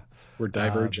boy. Yeah. We're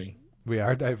diverging. We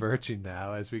are diverging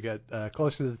now as we get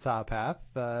closer to the top half.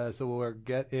 So we'll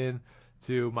get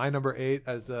into my number 8,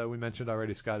 as we mentioned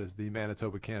already, Scott, is the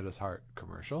Manitoba Canada's Heart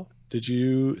commercial. Did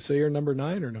you say your number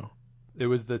 9 or no? It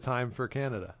was the Time for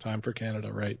Canada. Time for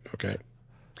Canada, right. Okay.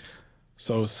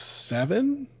 So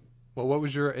 7? Well, what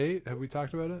was your 8? Have we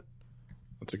talked about it?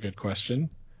 That's a good question.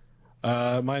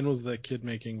 Mine was the kid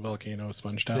making volcano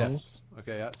sponge towels. Yes.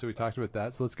 Okay, yeah, so we talked about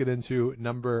that. So let's get into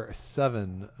number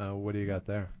 7. What do you got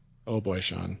there? Oh boy,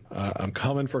 Sean. I'm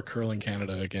coming for Curling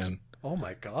Canada again. Oh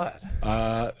my God.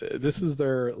 This is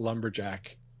their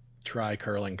lumberjack try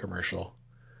curling commercial.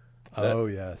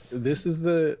 Yes. This is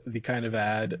the kind of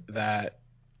ad that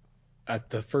at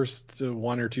the first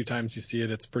 1 or 2 times you see it,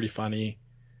 it's pretty funny.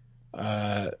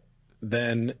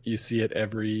 Then you see it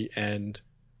every end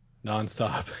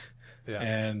nonstop. Yeah.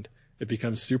 And it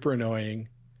becomes super annoying.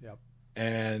 Yep.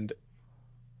 And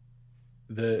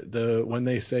the when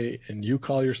they say, and you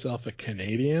call yourself a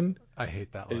Canadian, I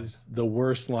hate that line. Is the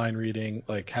worst line reading.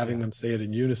 Like having them say it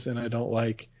in unison, I don't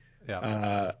like.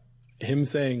 Yeah. Him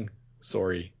saying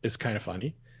sorry is kind of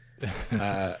funny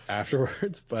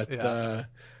afterwards, but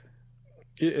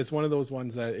it's one of those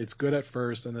ones that it's good at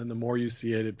first, and then the more you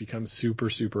see it, it becomes super,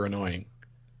 super annoying.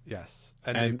 Yes,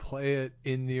 and they play it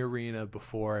in the arena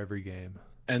before every game.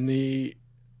 And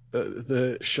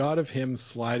the shot of him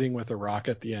sliding with a rock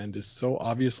at the end is so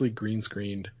obviously green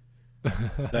screened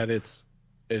that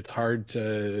it's hard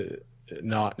to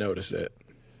not notice it.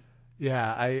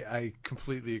 Yeah, I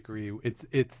completely agree.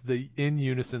 It's the in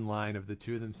unison line of the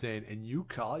two of them saying, and you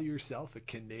call yourself a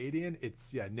Canadian?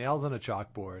 It's nails on a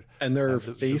chalkboard. And their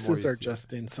faces are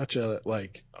just in such a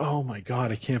like, oh my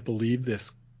God, I can't believe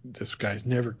this guy's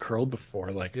never curled before.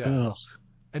 Like, ugh.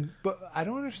 But I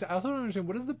don't understand. I also don't understand,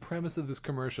 what is the premise of this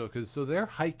commercial? Because they're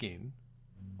hiking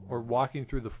or walking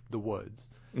through the woods,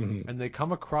 and they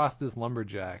come across this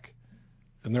lumberjack.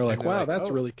 And they're like, wow, that's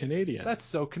really Canadian. That's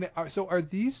so Canadian. So are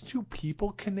these two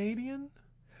people Canadian?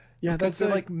 Yeah, because they're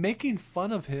like making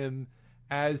fun of him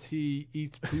as he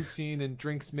eats poutine and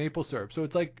drinks maple syrup. So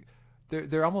it's like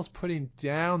they're almost putting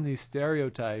down these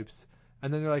stereotypes,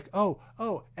 and then they're like, oh,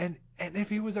 and if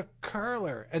he was a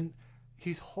curler, and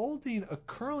he's holding a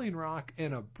curling rock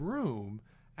and a broom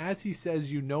as he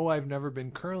says, I've never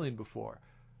been curling before.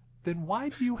 Then why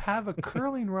do you have a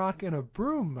curling rock and a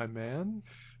broom, my man?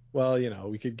 Well,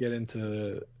 we could get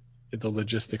into the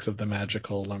logistics of the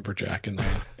magical lumberjack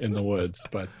in the woods,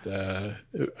 but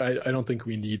I don't think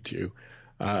we need to.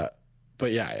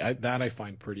 But yeah, that I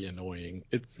find pretty annoying.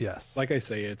 It's like I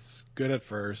say, it's good at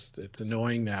first. It's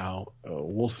annoying now.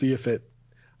 We'll see if it.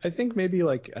 I think maybe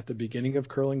like at the beginning of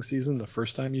curling season, the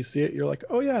first time you see it, you're like,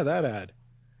 oh yeah, that ad.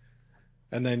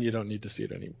 And then you don't need to see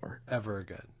it anymore. Ever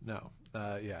again. No.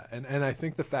 And I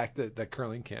think the fact that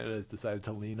Curling Canada has decided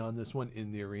to lean on this one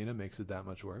in the arena makes it that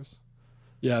much worse.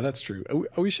 Yeah, that's true.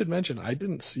 We should mention, I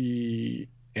didn't see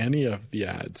any of the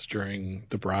ads during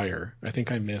the Brier. I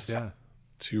think I missed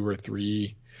 2 or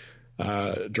 3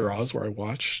 draws where I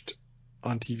watched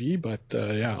on TV, but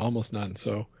almost none.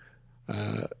 So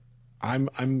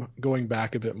I'm going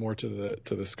back a bit more to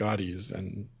the Scotties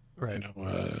and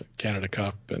Canada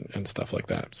Cup and stuff like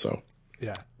that. So.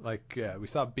 Yeah, we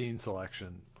saw bean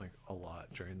selection like a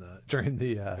lot during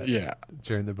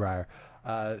the Brier.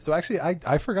 So actually,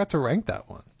 I forgot to rank that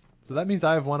one. So that means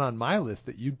I have one on my list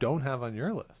that you don't have on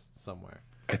your list somewhere.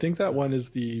 I think that one is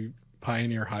the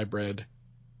Pioneer Hybrid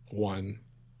one.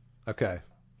 Okay.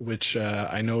 which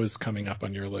I know is coming up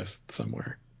on your list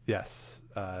somewhere. Yes,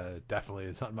 definitely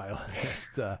is on my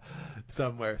list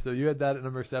somewhere. So you had that at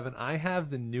number 7. I have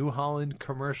the New Holland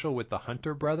commercial with the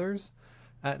Hunter brothers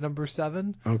at number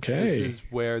 7. Okay. This is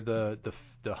where the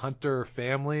Hunter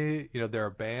family, they're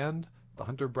a band, the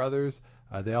Hunter brothers.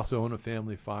 They also own a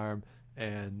family farm,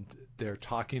 and they're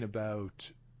talking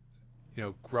about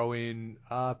growing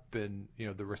up and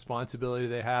the responsibility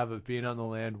they have of being on the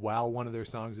land while one of their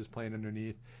songs is playing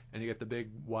underneath, and you get the big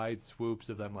wide swoops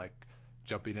of them like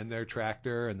jumping in their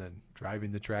tractor and then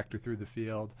driving the tractor through the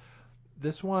field.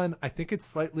 This one, I think it's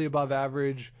slightly above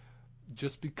average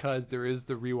just because there is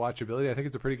the rewatchability. I think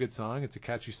it's a pretty good song. It's a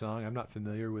catchy song. I'm not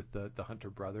familiar with the Hunter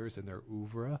brothers and their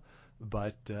oeuvre,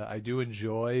 but I do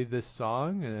enjoy this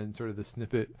song and sort of the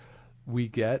snippet we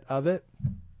get of it.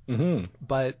 Mm-hmm.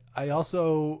 But I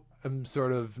also am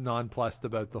sort of nonplussed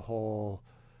about the whole,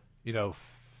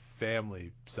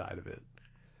 family side of it.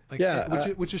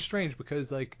 Which is strange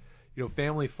because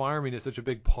family farming is such a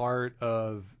big part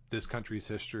of this country's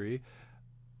history,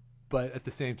 but at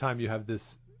the same time you have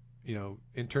this,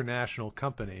 international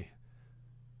company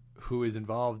who is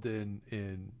involved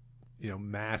in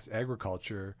mass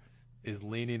agriculture is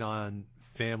leaning on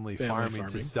family farming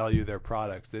to sell you their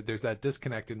products. There's that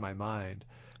disconnect in my mind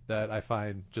that I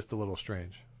find just a little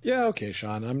strange. Yeah, okay,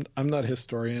 Sean. I'm not a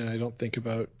historian. I don't think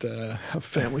about how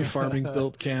family farming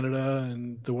built Canada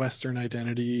and the Western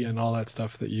identity and all that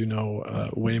stuff that you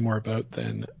know way more about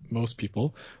than most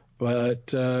people.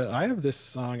 But I have this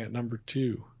song at number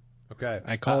 2. Okay.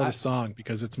 I call it a song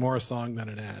because it's more a song than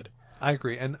an ad. I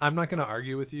agree, and I'm not going to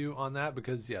argue with you on that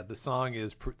because the song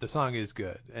is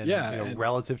good, and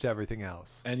relative to everything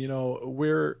else. And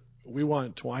we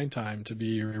want Twine Time to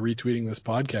be retweeting this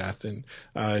podcast, and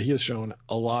he has shown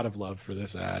a lot of love for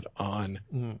this ad on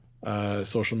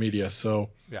social media. So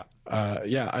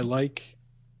I like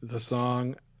the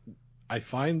song. I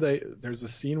find there's a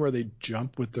scene where they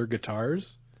jump with their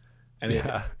guitars, and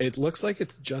it looks like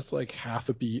it's just like half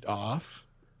a beat off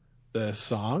the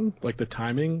song, like the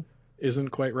timing isn't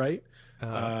quite right.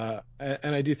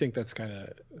 And I do think that's kind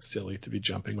of silly to be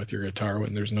jumping with your guitar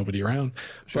when there's nobody around.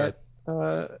 Sure.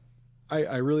 But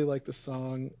I really like the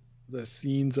song, the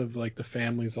scenes of like the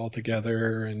families all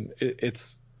together, and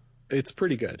it's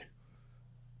pretty good.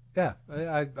 Yeah,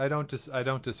 I don't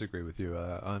disagree with you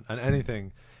on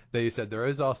anything that you said. There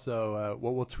is also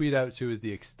what we'll tweet out to is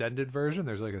the extended version.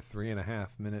 There's like a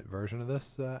 3.5-minute version of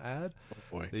this ad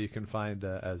that you can find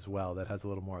as well that has a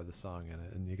little more of the song in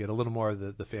it, and you get a little more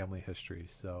of the family history.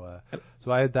 So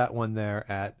I had that one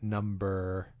there at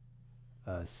number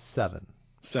 7.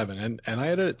 7, and I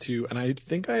had it at 2, and I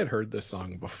think I had heard this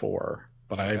song before,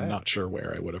 but I'm not sure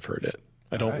where I would have heard it.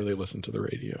 I don't really listen to the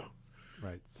radio.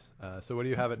 Right. So what do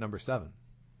you have at number 7?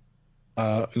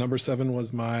 Number 7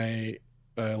 was my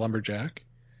Lumberjack.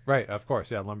 Right, of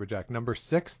course, yeah, Lumberjack. Number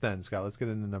 6 then, Scott. Let's get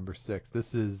into number 6.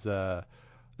 This is the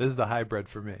hybrid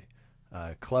for me.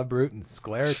 Clubroot and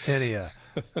Sclerotinia.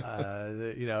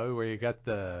 Where you got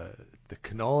the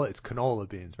canola. It's canola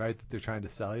beans, right? That they're trying to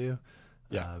sell you.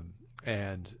 Yeah.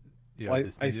 And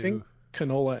I think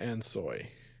canola and soy.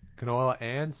 Canola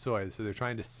and soy. So they're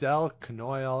trying to sell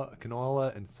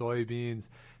canola and soybeans,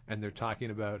 and they're talking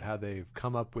about how they've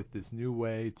come up with this new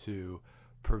way to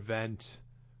prevent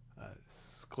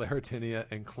Sclerotinia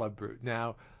and Clubroot.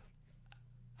 Now,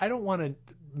 I don't want to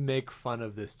make fun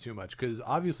of this too much because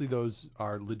obviously those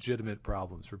are legitimate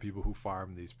problems for people who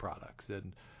farm these products,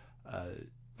 and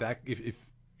that if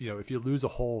you lose a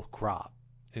whole crop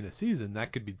in a season,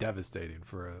 that could be devastating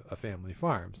for a family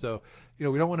farm. So, we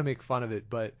don't want to make fun of it,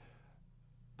 but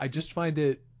I just find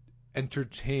it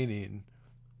entertaining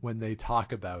when they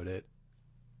talk about it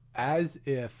as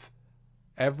if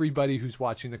everybody who's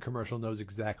watching the commercial knows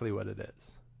exactly what it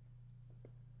is.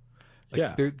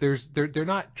 They're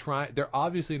not trying. They're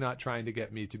obviously not trying to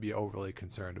get me to be overly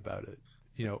concerned about it.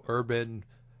 Urban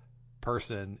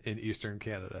person in Eastern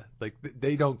Canada.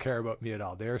 They don't care about me at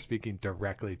all. They're speaking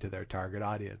directly to their target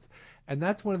audience. And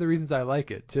that's one of the reasons I like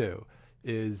it too,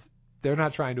 is they're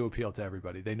not trying to appeal to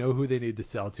everybody. They know who they need to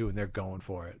sell to and they're going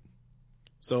for it.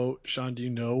 So, Sean, do you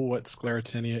know what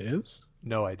Sclerotinia is?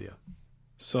 No idea.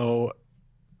 So,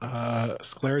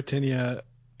 Sclerotinia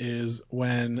is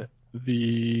when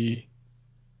the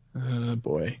I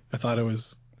thought I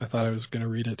was going to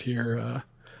read it here.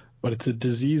 But it's a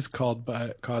disease caused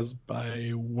by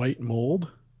white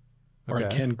mold, or it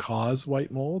can cause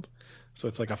white mold. So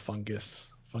it's like a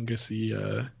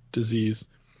fungusy disease.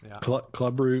 Yeah.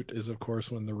 Clubroot is, of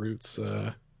course, when the roots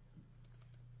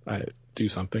do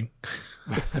something.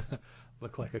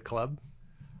 Look like a club?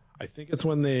 I think it's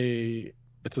when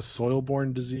it's a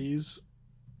soil-borne disease,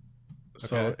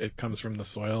 So Okay. it comes from the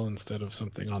soil instead of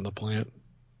something on the plant.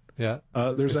 Yeah.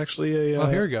 There's actually a Oh,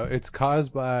 here we go. It's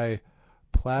caused by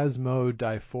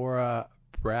Plasmodiphora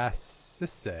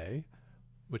brassicae,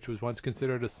 which was once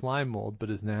considered a slime mold, but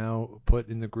is now put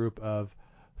in the group of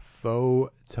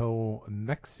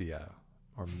Photomexia,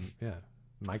 or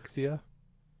Myxia.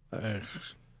 uh,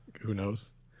 who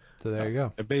knows? So there you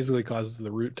go. It basically causes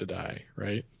the root to die,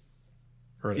 right?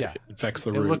 Or Yeah, it infects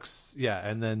the it root. looks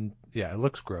and then it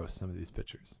looks gross. Some of these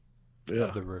pictures Yeah.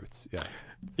 of the roots. Yeah.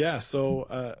 Yeah.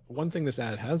 So one thing this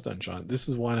ad has done, Sean, this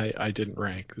is one I didn't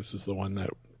rank. This is the one that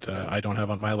I don't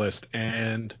have on my list,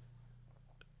 and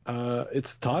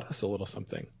it's taught us a little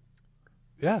something.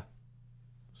 Yeah.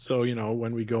 So,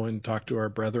 when we go and talk to our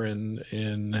brethren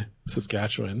in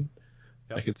Saskatchewan,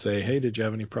 Yep. I could say, hey, did you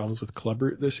have any problems with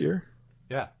Clubroot this year?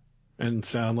 Yeah. And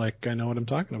sound like I know what I'm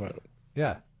talking about.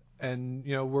 Yeah. And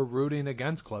we're rooting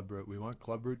against Clubroot. We want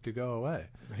Clubroot to go away.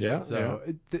 Yeah. So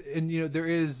there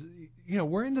is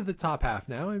we're into the top half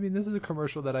now. I mean, this is a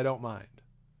commercial that I don't mind.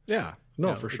 Yeah.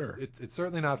 No, for sure. It's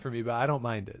certainly not for me, but I don't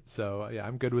mind it. So yeah,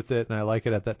 I'm good with it, and I like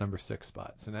it at that number 6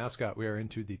 spot. So now, Scott, we are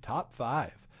into the top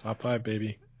 5. Top 5,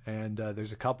 baby. And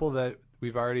there's a couple that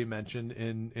we've already mentioned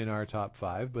in our top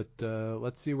 5, but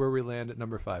let's see where we land at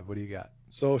number 5. What do you got?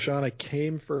 So, Sean, I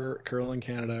came for Curling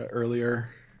Canada earlier.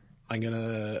 I'm going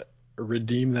to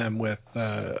redeem them with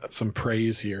some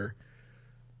praise here.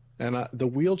 And the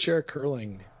wheelchair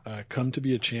curling come to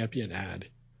be a champion ad,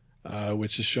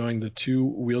 which is showing the 2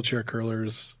 wheelchair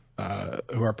curlers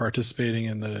who are participating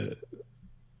in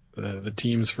the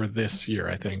teams for this year,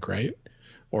 I think, right?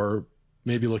 Or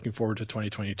maybe looking forward to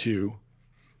 2022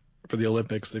 for the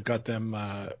Olympics. They've got them,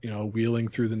 wheeling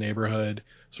through the neighborhood,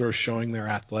 sort of showing their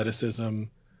athleticism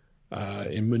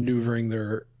in maneuvering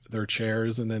their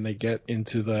chairs, and then they get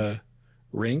into the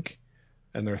rink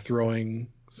and they're throwing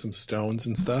some stones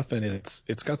and stuff, and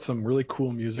it's got some really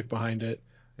cool music behind it.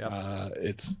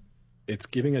 Yep. It's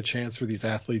giving a chance for these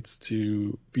athletes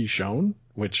to be shown,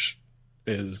 which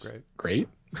is great.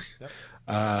 Yep.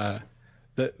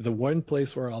 The one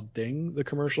place where I'll ding the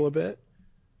commercial a bit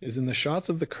is in the shots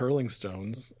of the curling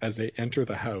stones as they enter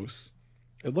the house.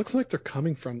 It looks like they're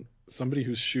coming from somebody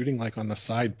who's shooting like on the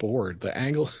side board. The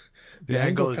angle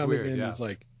is coming weird, in is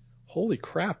like, holy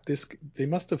crap! They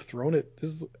must have thrown it.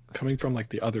 This is coming from like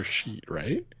the other sheet,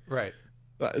 right? Right.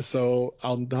 So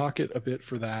I'll knock it a bit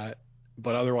for that,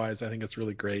 but otherwise I think it's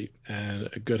really great and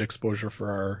a good exposure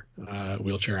for our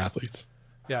wheelchair athletes.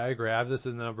 Yeah, I agree. I have this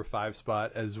in the number 5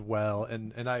 spot as well,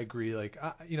 and I agree. Like,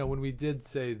 when we did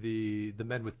say the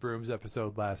Men with Brooms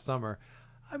episode last summer,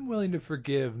 I'm willing to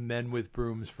forgive Men with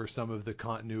Brooms for some of the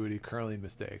continuity curling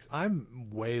mistakes. I'm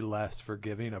way less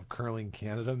forgiving of Curling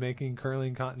Canada making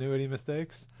curling continuity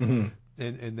mistakes in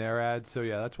their ads. So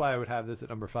yeah, that's why I would have this at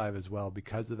number 5 as well,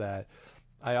 because of that.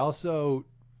 I also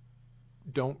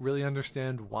don't really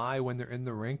understand why when they're in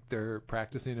the rink they're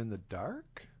practicing in the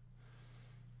dark.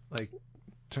 Like,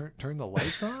 turn the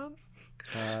lights on.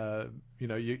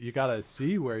 You gotta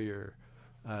see where you're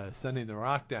sending the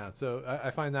rock down. So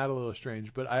I find that a little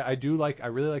strange. But I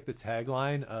really like the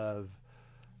tagline of,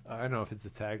 I don't know if it's the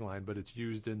tagline, but it's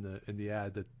used in the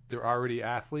ad, that they're already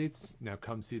athletes, now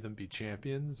come see them be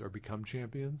champions or become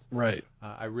champions. Right.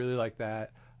 I really like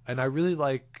that, and I really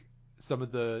like some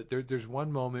of there's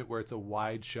one moment where it's a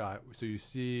wide shot, so you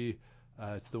see.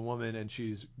 It's the woman, and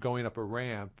she's going up a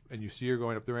ramp, and you see her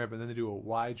going up the ramp, and then they do a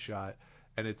wide shot,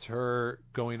 and it's her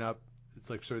going up. It's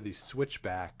like sort of these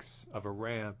switchbacks of a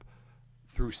ramp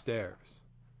through stairs,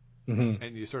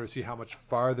 and you sort of see how much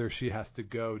farther she has to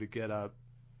go to get up.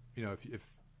 If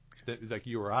like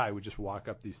you or I would just walk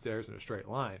up these stairs in a straight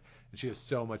line, and she has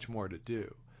so much more to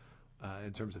do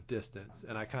in terms of distance,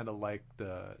 and I kind of like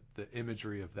the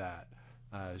imagery of that.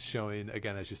 Showing,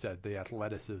 again, as you said, the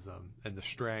athleticism and the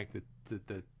strength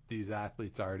that these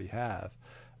athletes already have.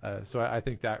 So I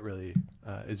think that really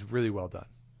is really well done.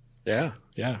 Yeah,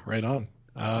 right on.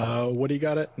 What do you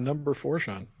got at number 4,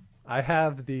 Sean? I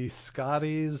have the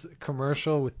Scotties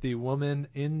commercial with the woman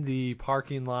in the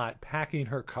parking lot packing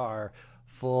her car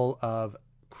full of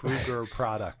Kruger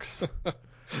products.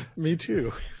 Me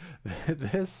too.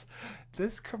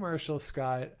 This commercial,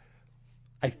 Scott,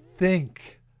 I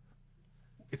think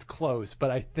it's close,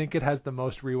 but I think it has the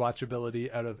most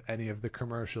rewatchability out of any of the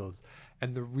commercials.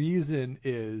 And the reason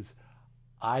is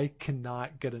I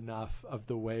cannot get enough of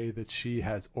the way that she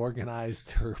has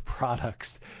organized her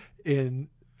products in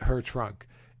her trunk.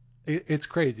 It's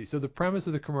crazy. So the premise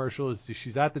of the commercial is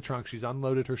she's at the trunk, she's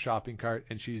unloaded her shopping cart,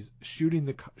 and she's shooting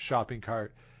the shopping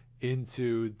cart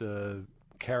into the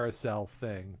carousel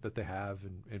thing that they have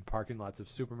in parking lots of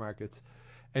supermarkets.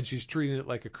 and she's treating it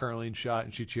like a curling shot,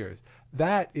 and she cheers.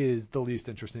 That is the least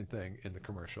interesting thing in the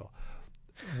commercial.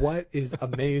 What is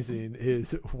amazing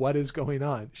is what is going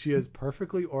on. She has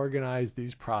perfectly organized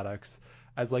these products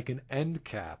as like an end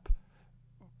cap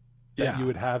that you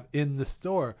would have in the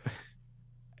store.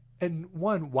 And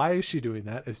one, why is she doing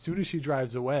that? As soon as she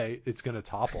drives away, it's going to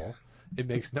topple. It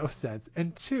makes no sense.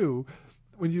 And two,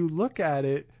 when you look at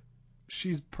it,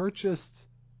 she's purchased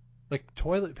like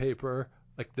toilet paper,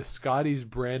 like the Scotties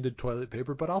branded toilet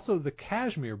paper, but also the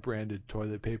Cashmere branded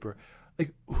toilet paper.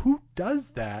 Like, who does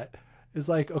that? Is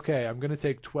like, okay, I'm going to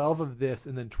take 12 of this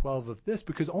and then 12 of this,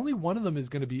 because only one of them is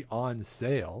going to be on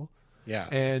sale. Yeah.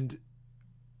 And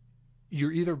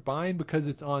you're either buying because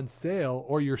it's on sale,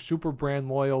 or you're super brand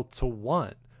loyal to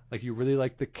one. Like, you really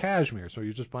like the Cashmere, so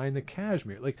you're just buying the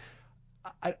Cashmere. Like,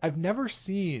 I've never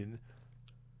seen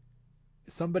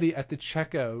somebody at the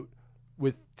checkout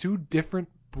with two different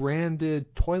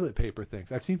branded toilet paper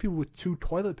things. I've seen people with two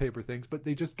toilet paper things, but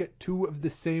they just get two of the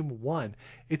same one.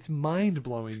 It's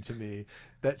mind-blowing to me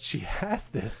that she has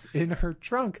this in her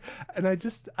trunk, and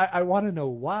I want to know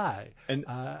why. And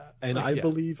I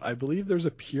believe there's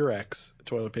a Purex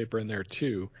toilet paper in there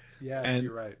too. Yes,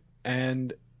 you're right.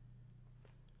 And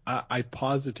I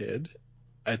posited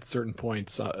at certain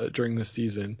points during the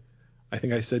season, I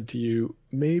think I said to you,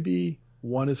 maybe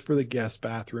one is for the guest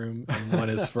bathroom and one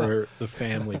is for the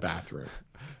family bathroom.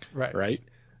 Right.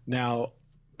 Now,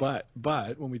 but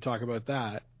when we talk about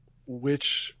that,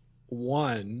 which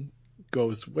one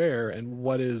goes where, and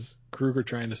what is Kruger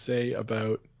trying to say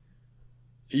about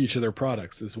each of their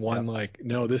products? Is one like,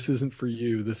 no, this isn't for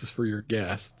you, this is for your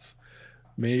guests?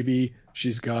 Maybe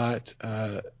she's got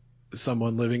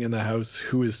someone living in the house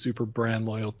who is super brand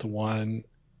loyal to one.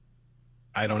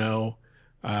 I don't know.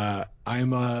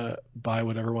 I'm a buy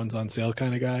whatever one's on sale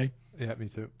kind of guy. Yeah, me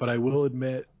too. But I will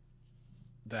admit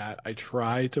that I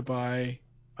try to buy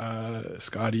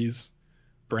Scotties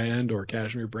brand or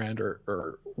Cashmere brand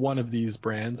or one of these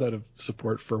brands out of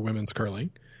support for women's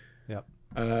curling. Yep.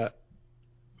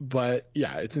 But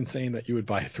yeah, it's insane that you would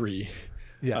buy three.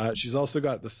 Yeah. She's also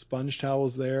got the sponge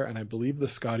towels there, and I believe the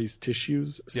Scotties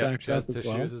tissues stacked up as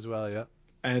well. Tissues as well, yeah.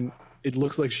 And it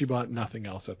looks like she bought nothing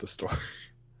else at the store.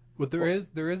 Well, there is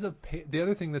the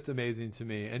other thing that's amazing to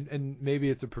me, and maybe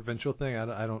it's a provincial thing,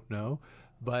 I don't know,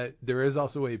 but there is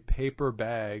also a paper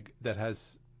bag that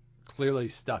has clearly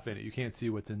stuff in it. You can't see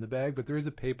what's in the bag, but there is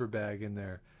a paper bag in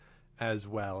there as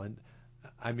well. And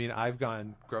I mean, I've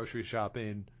gone grocery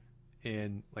shopping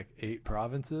in like 8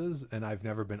 provinces, and I've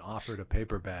never been offered a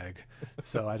paper bag,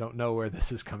 so I don't know where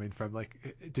this is coming from.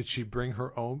 Like, did she bring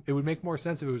her own? It would make more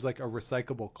sense if it was like a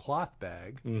recyclable cloth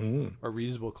bag or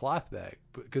reusable cloth bag,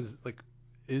 because like,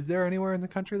 is there anywhere in the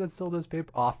country that still does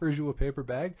offers you a paper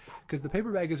bag? Because the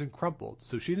paper bag isn't crumpled,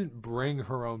 so she didn't bring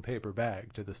her own paper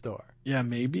bag to the store. Yeah,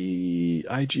 maybe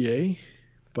IGA,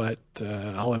 but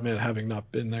I'll admit, having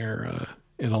not been there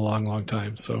in a long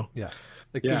time, so yeah.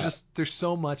 Like, there's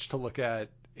so much to look at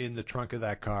in the trunk of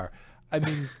that car. I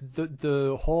mean,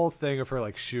 the whole thing of her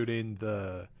like shooting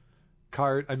the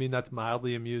cart, I mean, that's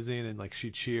mildly amusing, and like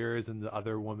she cheers and the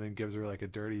other woman gives her like a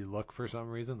dirty look for some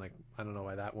reason. Like, I don't know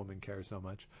why that woman cares so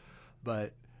much,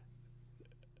 but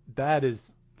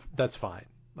that's fine.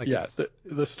 Like, yeah,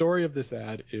 the story of this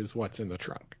ad is what's in the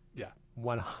trunk. Yeah,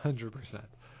 100%.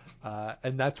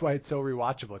 And that's why it's so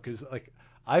rewatchable, because like,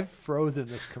 I've frozen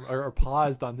this or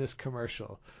paused on this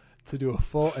commercial to do a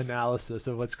full analysis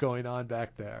of what's going on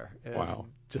back there, and wow,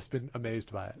 just been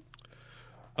amazed by it.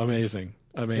 Amazing.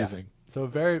 Yeah. So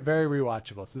very, very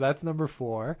rewatchable. So that's number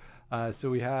 4.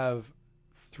 So we have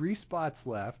 3 spots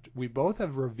left. We both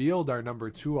have revealed our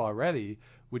number 2 already,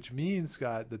 which means,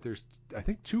 Scott, that there's, I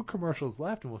think, 2 commercials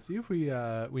left, and we'll see if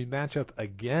we match up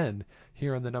again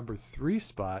here on the number 3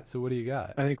 spot. So what do you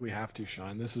got? I think we have to,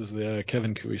 Sean. This is the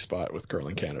Kevin Cooey spot with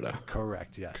Curling Canada.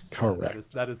 Correct. Yes.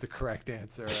 Correct. That is the correct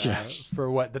answer yes.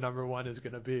 For what the number 1 is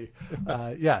going to be.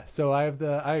 Yeah. So I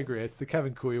agree. It's the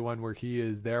Kevin Cooey one where he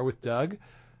is there with Doug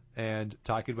and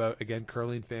talking about, again,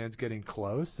 curling fans getting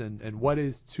close and what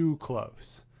is too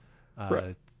close.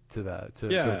 Right. To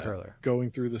a curler.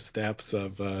 Going through the steps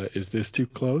of is this too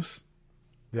close?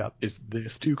 Yep. Is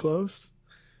this too close?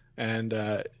 And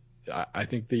I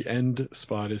think the end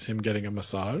spot is him getting a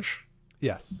massage.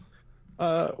 Yes.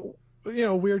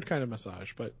 Weird kind of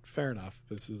massage, but fair enough.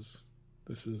 This is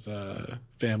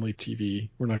family TV.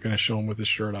 We're not going to show him with his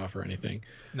shirt off or anything.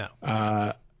 No.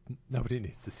 Nobody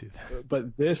needs to see that.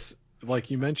 But this, like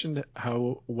you mentioned,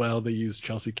 how well they used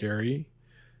Chelsea Carey.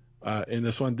 In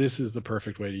this one, this is the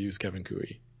perfect way to use Kevin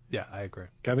Cooey. Yeah, I agree.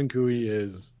 Kevin Cooey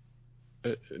is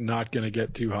not going to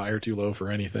get too high or too low for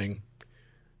anything.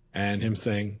 And him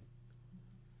saying,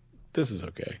 this is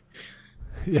okay.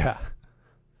 Yeah.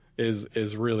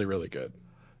 Is really, really good.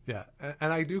 Yeah.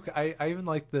 And I even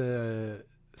like the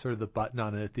sort of the button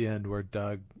on it at the end where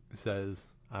Doug says,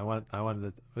 what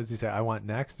does he say? I want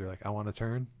next, or like, I want a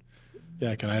turn.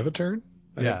 Yeah, can I have a turn?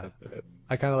 I Yeah. think that's it.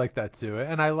 I kind of like that too.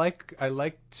 And I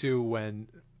like too when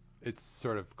it's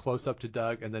sort of close up to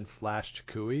Doug and then flash to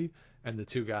Cooey and the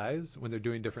two guys when they're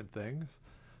doing different things.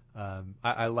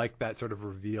 I like that sort of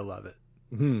reveal of it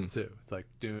too. It's like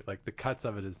the cuts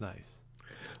of it is nice.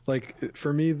 Like,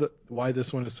 for me, why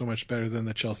this one is so much better than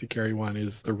the Chelsea Carey one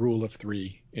is the rule of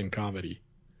 3 in comedy.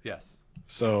 Yes.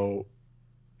 So,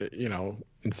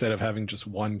 instead of having just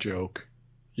one joke,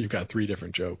 you've got 3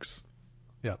 different jokes.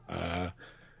 Yeah.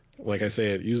 Like I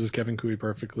say, it uses Kevin Cooey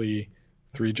perfectly.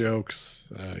 3 jokes,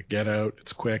 get out,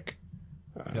 it's quick.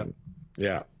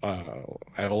 Yeah, I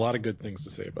have a lot of good things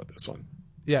to say about this one.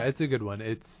 Yeah, it's a good one.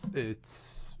 It's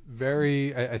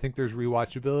very. I think there's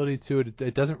rewatchability to it.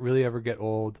 It doesn't really ever get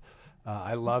old.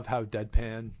 I love how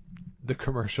deadpan the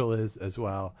commercial is as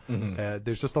well.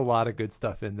 There's just a lot of good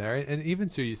stuff in there. And even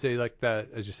so, you say like that,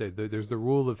 as you say, there's the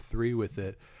rule of 3 with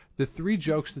it. The 3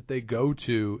 jokes that they go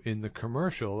to in the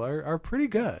commercial are pretty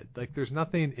good. Like there's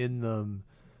nothing in them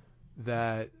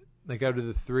that, like, out of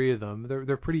the 3 of them,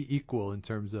 they're pretty equal in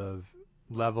terms of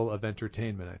level of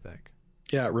entertainment, I think.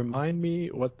 Yeah, remind me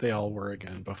what they all were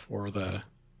again before the...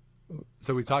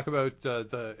 So we talk about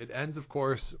it ends, of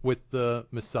course, with the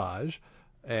massage,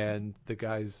 and the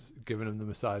guy's giving him the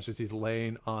massage as he's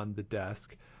laying on the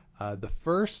desk. The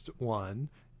first one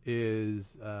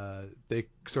is they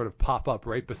sort of pop up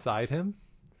right beside him.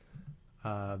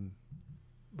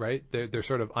 Right? They're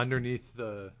sort of underneath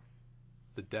the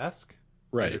desk.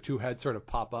 Right. Their 2 heads sort of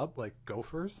pop up like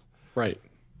gophers. Right.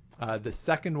 The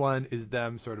second one is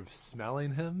them sort of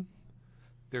smelling him.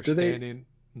 They're standing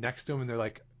next to him and they're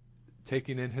like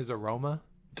taking in his aroma.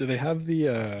 Do they have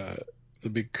the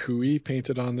big Cooey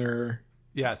painted on their...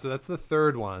 Yeah, so that's the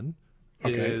third one.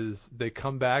 Okay. Is they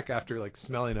come back after like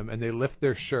smelling him and they lift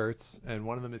their shirts, and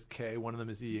one of them is K, one of them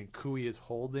is E, and Cooey is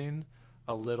holding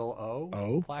a little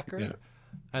O placard. Yeah.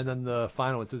 And then the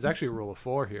final one, so it's actually a rule of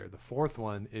 4 here. The fourth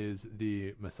one is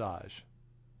the massage.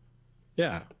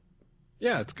 Yeah.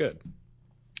 Yeah, it's good.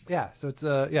 Yeah, so it's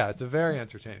a very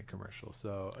entertaining commercial.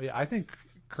 So yeah, I think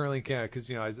Curling Canada, because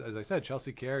as I said, the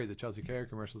Chelsea Carey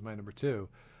commercial is my number 2,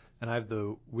 and I have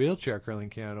the wheelchair Curling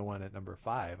Canada one at number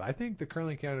 5. I think the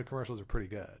Curling Canada commercials are pretty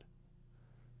good.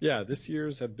 Yeah, this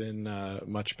year's have been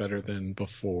much better than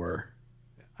before.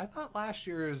 I thought last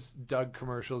year's Doug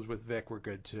commercials with Vic were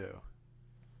good too.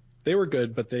 They were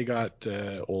good, but they got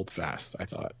old fast, I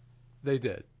thought. They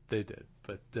did.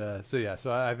 But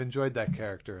so I've enjoyed that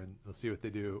character, and we'll see what they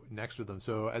do next with them.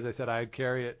 So as I said, I had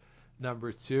Carey at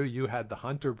number 2. You had the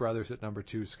Hunter brothers at number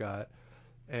 2, Scott,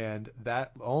 and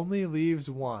that only leaves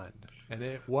one.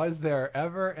 And was there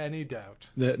ever any doubt?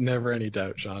 Never any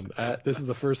doubt, Sean. This is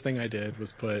the first thing I did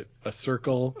was put a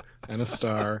circle and a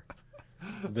star.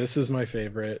 This is my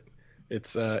favorite.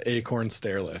 It's Acorn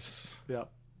stair lifts. Yep.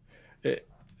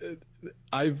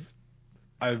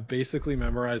 I've basically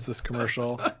memorized this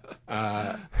commercial.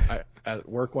 At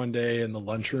work one day in the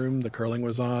lunchroom, the curling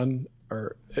was on,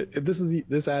 or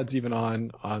this ad's even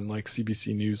on like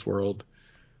CBC News World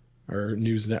or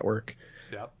News Network.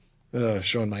 Yep.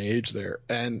 Showing my age there,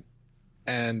 and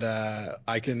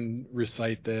I can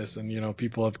recite this, and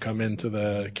people have come into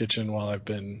the kitchen while I've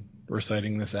been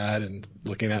reciting this ad and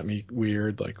looking at me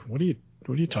weird, like, what are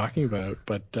you talking about?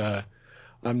 But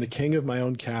I'm the king of my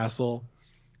own castle.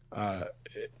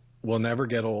 It will never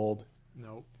get old.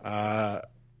 Nope.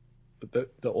 The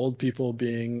old people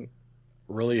being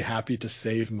really happy to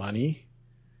save money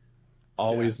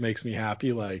always makes me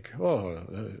happy. Like,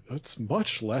 it's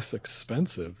much less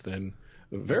expensive than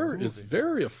it's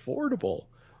very affordable.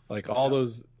 Like all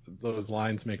those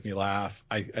lines make me laugh.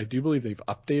 I do believe they've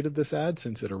updated this ad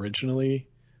since it originally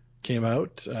came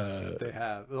out. They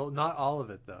have. Well, not all of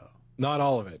it though. Not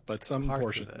all of it, but some Parts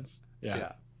portions. Of it.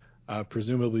 Yeah.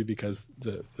 Presumably because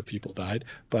the people died,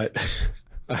 but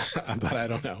but I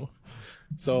don't know.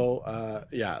 So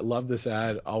love this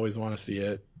ad. Always want to see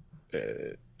it.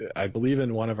 I believe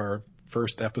in one of our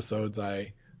first episodes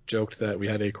I joked that we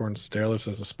had Acorn Stairlifts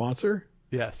as a sponsor.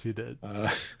 Yes, you did.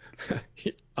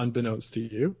 Unbeknownst to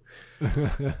you.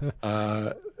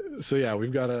 So yeah,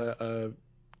 we've got a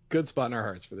good spot in our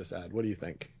hearts for this ad. What do you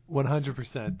think?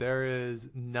 100%. There is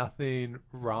nothing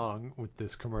wrong with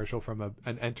this commercial from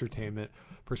an entertainment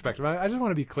perspective. I just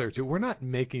want to be clear too. We're not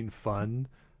making fun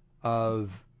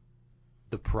of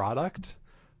the product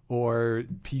or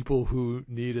people who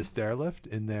need a stair lift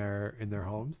in their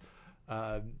homes.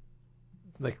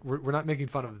 like we're not making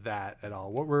fun of that at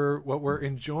all. What we're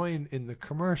enjoying in the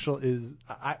commercial is,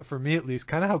 for me at least,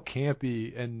 kind of how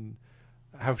campy and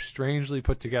how strangely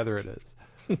put together it is.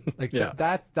 Like Yeah.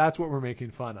 that's what we're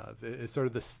making fun of. It's sort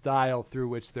of the style through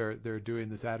which they're doing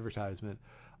this advertisement.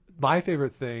 My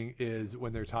favorite thing is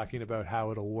when they're talking about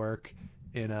how it'll work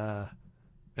in a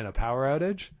power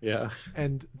outage. Yeah.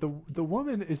 And the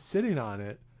woman is sitting on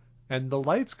it, and the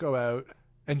lights go out,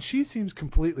 and she seems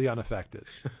completely unaffected.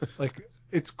 Like,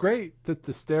 it's great that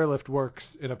the stair lift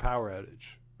works in a power outage,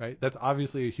 right? That's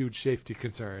obviously a huge safety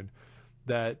concern,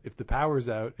 that if the power's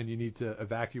out and you need to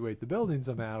evacuate the building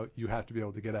somehow, you have to be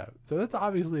able to get out. So that's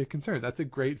obviously a concern. That's a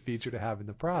great feature to have in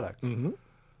the product. Mm-hmm.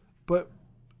 But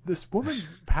this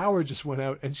woman's power just went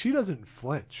out, and she doesn't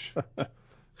flinch.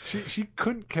 She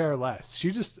couldn't care less.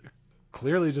 She just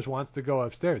clearly just wants to go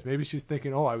upstairs. Maybe she's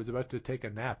thinking, oh, I was about to take a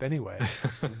nap anyway.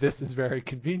 This is very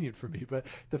convenient for me. But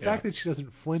the fact that she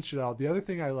doesn't flinch at all. The other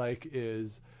thing I like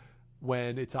is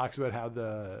when it talks about how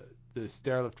the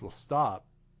stair lift will stop.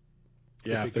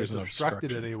 Yeah, if there's an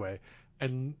obstructed obstruction. anyway.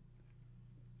 And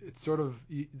it's sort of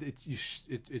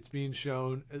it's being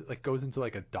shown, like, goes into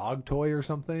like a dog toy or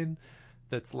something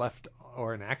that's left,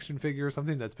 or an action figure or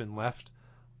something that's been left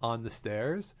on the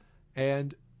stairs.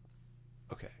 And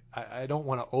okay, I don't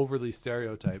want to overly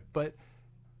stereotype, but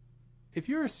if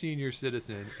you're a senior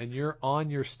citizen and you're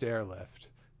on your stair lift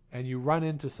and you run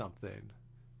into something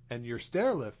and your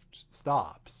stair lift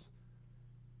stops,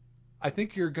 I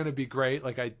think you're going to be great.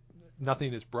 Like,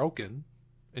 nothing is broken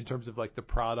in terms of like the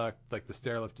product, like the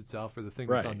stair lift itself or the thing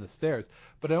that's on the stairs.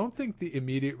 But I don't think the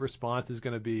immediate response is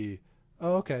going to be,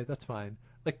 oh, okay, that's fine.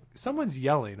 Like, someone's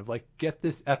yelling of like, get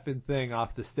this effing thing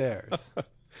off the stairs.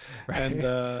 Right? And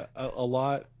a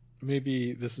lot,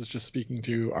 maybe this is just speaking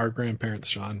to our grandparents,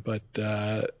 Sean, but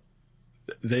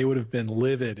they would have been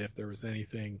livid if there was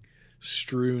anything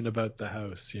strewn about the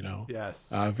house, you know.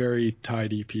 Yes. Very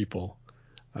tidy people.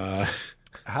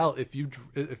 Hell,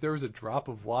 if there was a drop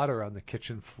of water on the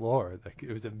kitchen floor, like,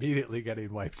 it was immediately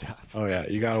getting wiped out. Oh yeah,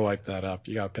 you got to wipe that up.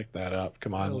 You got to pick that up.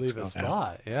 Come on, let's Leave a go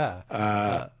spot. now.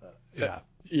 Yeah. Yeah.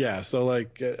 Yeah, so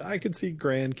like I could see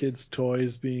grandkids'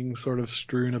 toys being sort of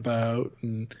strewn about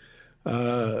and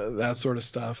that sort of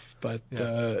stuff. But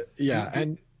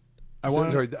and I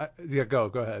want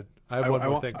go ahead. I have one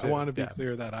more thing too. I want to be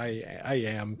clear that I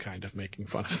am kind of making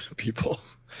fun of the people.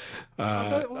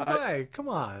 Why? Come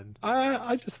on.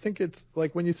 I just think it's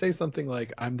like when you say something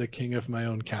like "I'm the king of my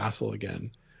own castle"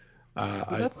 again.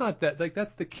 But that's not that. Like,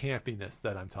 that's the campiness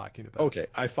that I'm talking about. Okay,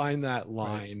 I find that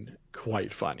line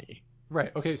quite funny.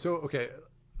 Right. Okay. So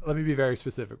let me be very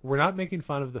specific. We're not making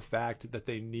fun of the fact that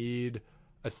they need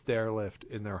a stair lift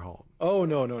in their home. Oh,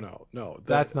 no.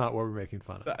 That's not what we're making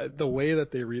fun of. The way that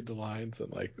they read the lines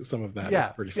and like some of that is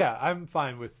pretty funny. Yeah, I'm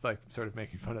fine with like sort of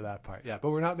making fun of that part. Yeah, but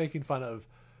we're not making fun of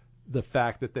the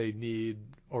fact that they need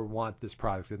or want this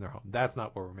product in their home. That's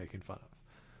not what we're making fun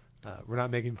of. We're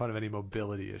not making fun of any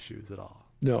mobility issues at all.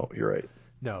 No, you're right.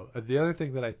 No. The other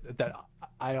thing that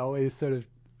I always sort of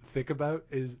think about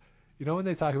is, you know, when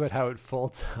they talk about how it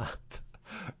folds up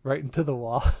right into the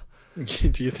wall.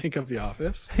 Do you think of The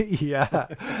Office? Yeah.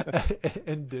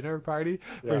 And Dinner Party,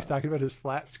 where he's talking about his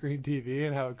flat screen TV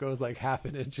and how it goes like half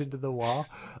an inch into the wall.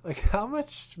 Like, how much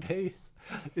space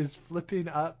is flipping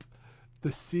up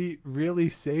the seat really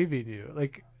saving you?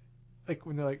 Like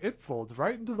when they're like, it folds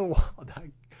right into the wall.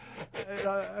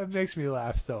 It makes me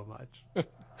laugh so much.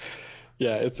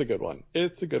 Yeah, it's a good one.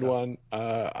 It's a good one.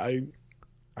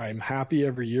 I'm happy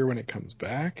every year when it comes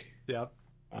back. Yep.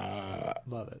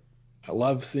 Love it. I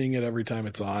love seeing it every time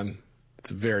it's on.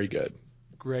 It's very good.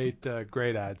 Great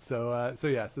ad. So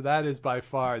that is by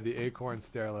far the Acorn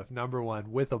Stairlift #1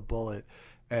 with a bullet.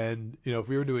 And, you know, if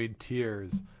we were doing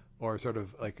tiers or sort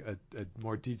of like a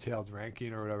more detailed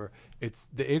ranking or whatever, it's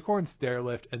the Acorn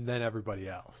Stairlift and then everybody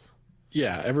else.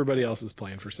 Yeah, everybody else is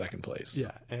playing for second place.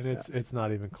 Yeah, and it's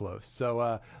not even close.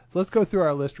 So let's go through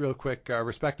our list real quick, our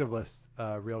respective lists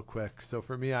real quick. So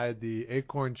for me, I had the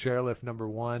Acorn Chairlift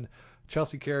 #1,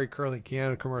 Chelsea Carey Curling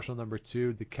Canada commercial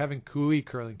 #2, the Kevin Cooey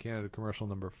Curling Canada commercial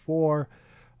 #4.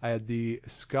 I had the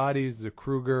Scotties, the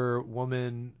Kruger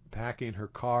woman packing her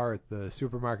car at the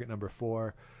supermarket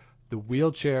 #4, the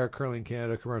Wheelchair Curling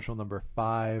Canada commercial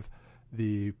 #5,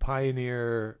 the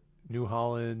Pioneer New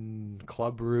Holland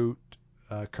Clubroot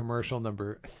commercial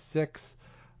 #6.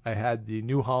 I had the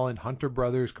New Holland Hunter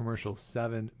Brothers commercial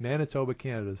 7, Manitoba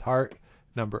Canada's Heart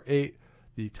 #8,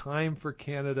 the Time for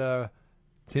Canada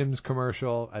Tim's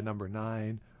commercial at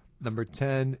 #9.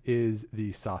 #10 is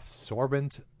the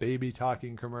Soft-Sorbent Baby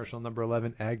Talking commercial.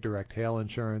 #11, Ag Direct Hail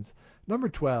Insurance.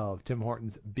 #12, Tim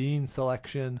Hortons Bean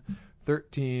Selection.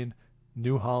 13,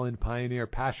 New Holland Pioneer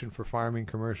Passion for Farming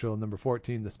commercial. Number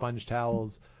 14, the sponge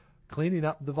towels, cleaning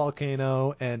up the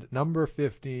volcano. And number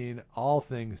 15, all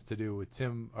things to do with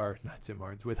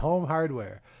with home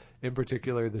hardware, in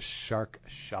particular the Shark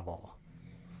Shovel.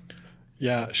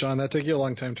 Yeah, Sean, that took you a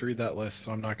long time to read that list,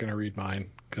 so I'm not going to read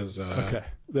mine because Okay.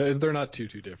 they're not too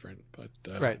different. But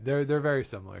Right, they're very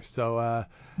similar. So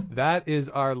that is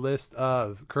our list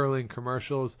of curling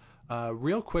commercials.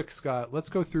 Real quick, Scott, let's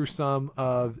go through some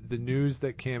of the news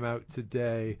that came out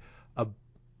today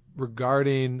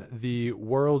regarding the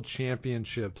World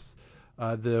Championships.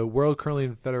 The World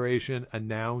Curling Federation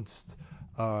announced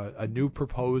a new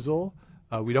proposal.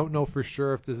 We don't know for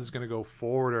sure if this is going to go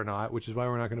forward or not, which is why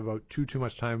we're not going to devote too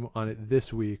much time on it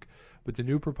this week. But the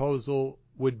new proposal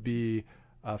would be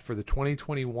for the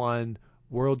 2021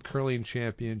 World Curling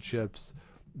Championships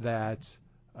that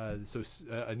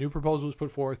a new proposal was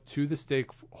put forth to the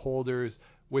stakeholders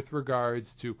with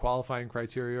regards to qualifying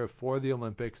criteria for the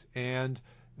Olympics and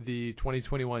the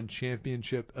 2021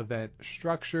 championship event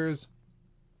structures.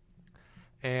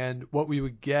 And what we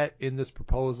would get in this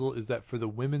proposal is that for the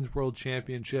Women's World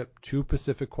Championship, 2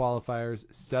 Pacific qualifiers,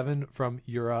 7 from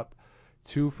Europe,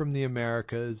 2 from the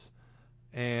Americas,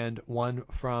 and 1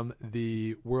 from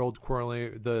the World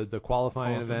Curling, the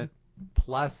qualifying event,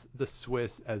 plus the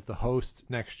Swiss as the host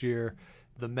next year.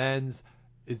 The men's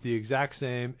is the exact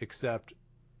same, except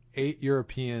 8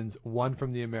 Europeans, 1 from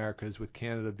the Americas, with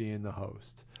Canada being the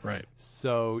host. Right.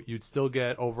 So you'd still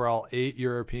get overall 8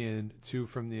 European, 2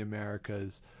 from the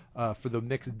Americas. For the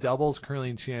mixed doubles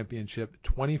curling championship,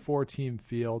 24-team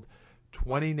field,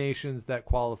 20 nations that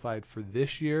qualified for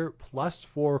this year, plus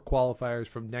 4 qualifiers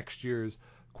from next year's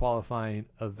qualifying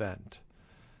event,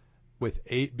 with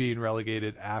 8 being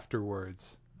relegated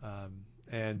afterwards.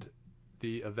 And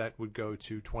the event would go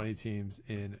to 20 teams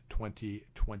in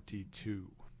 2022.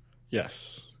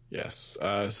 Yes.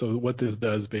 So what this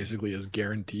does basically is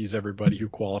guarantees everybody who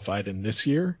qualified in this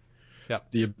year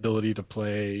the ability to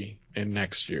play in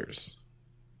next year's.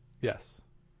 Yes.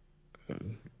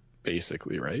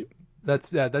 Basically, right? That's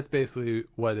basically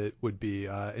what it would be.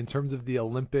 In terms of the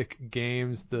Olympic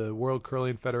Games, the World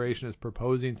Curling Federation is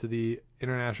proposing to the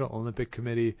International Olympic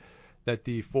Committee that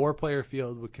the 4-player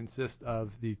field would consist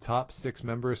of the top 6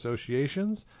 member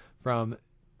associations from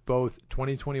both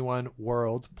 2021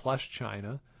 Worlds plus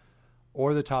China,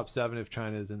 or the top 7 if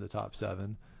China is in the top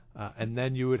 7, and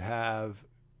then you would have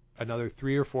another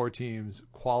 3 or 4 teams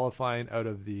qualifying out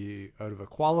of a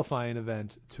qualifying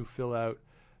event to fill out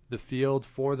the field.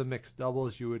 For the mixed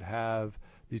doubles, you would have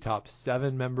the top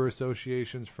 7 member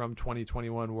associations from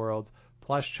 2021 Worlds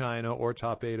plus China, or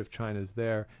top 8 if China is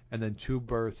there, and then 2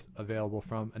 berths available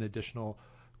from an additional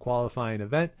qualifying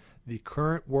event. The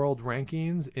current world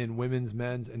rankings in women's,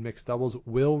 men's, and mixed doubles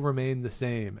will remain the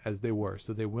same as they were,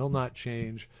 so they will not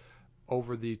change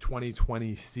over the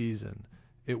 2020 season.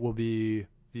 It will be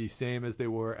the same as they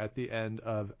were at the end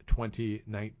of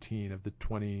 2019, of the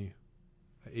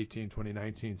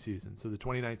 2018-2019 season. So the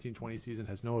 2019-20 season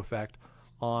has no effect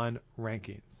on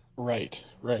rankings. Right.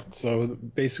 So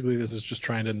basically this is just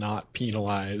trying to not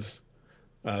penalize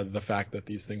the fact that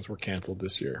these things were canceled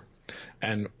this year.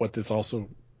 And what this also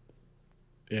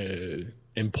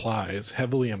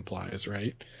heavily implies,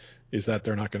 right, is that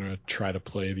they're not going to try to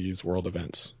play these world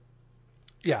events.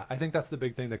 Yeah, I think that's the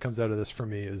big thing that comes out of this for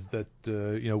me, is that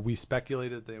we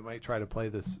speculated they might try to play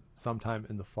this sometime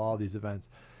in the fall, these events.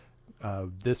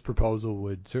 This proposal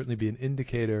would certainly be an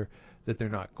indicator that they're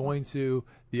not going to.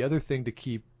 The other thing to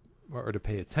keep, or to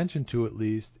pay attention to at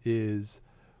least, is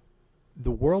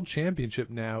the World Championship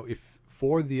now, if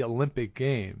for the Olympic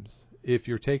Games, if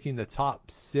you're taking the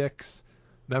top 6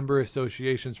 member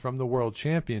associations from the World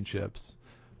Championships,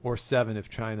 or 7 if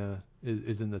China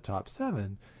is in the top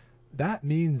 7, that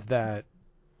means that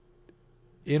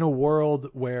in a world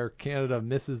where Canada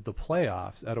misses the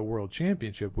playoffs at a World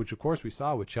Championship, which of course we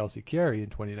saw with Chelsea Carey in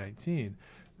 2019,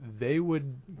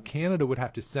 Canada would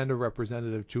have to send a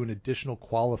representative to an additional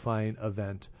qualifying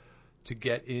event to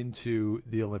get into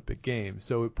the Olympic Games.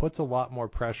 So it puts a lot more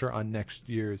pressure on next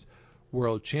year's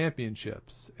World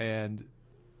Championships. And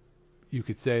you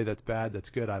could say that's bad, that's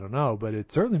good, I don't know, but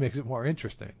it certainly makes it more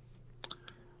interesting.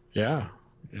 Yeah,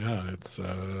 it's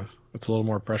a little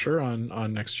more pressure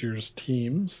on next year's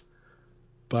teams,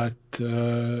 but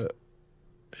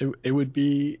it would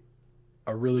be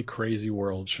a really crazy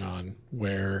world, Sean,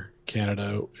 where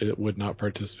Canada would not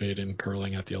participate in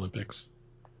curling at the Olympics.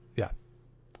 Yeah,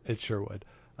 it sure would.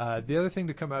 The other thing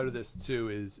to come out of this too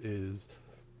is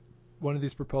one of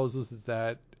these proposals is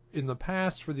that in the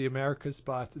past for the Americas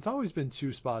spots, it's always been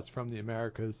 2 spots from the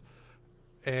Americas,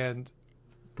 and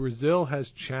Brazil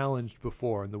has challenged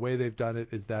before, and the way they've done it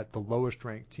is that the lowest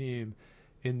ranked team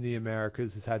in the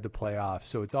Americas has had to play off.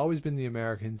 So it's always been the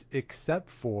Americans, except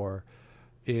for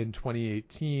in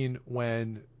 2018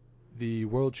 when the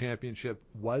World Championship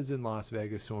was in Las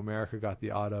Vegas, so America got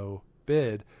the auto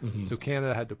bid. Mm-hmm. So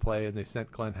Canada had to play, and they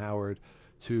sent Glenn Howard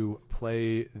to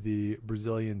play the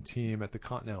Brazilian team at the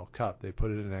Continental Cup. They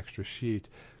put it in an extra sheet.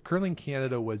 Curling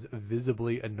Canada was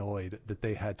visibly annoyed that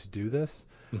they had to do this.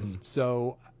 Mm-hmm.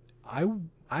 So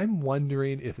I'm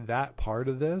wondering if that part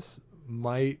of this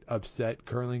might upset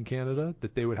Curling Canada,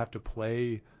 that they would have to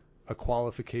play a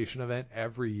qualification event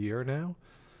every year now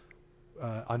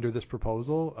under this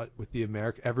proposal with the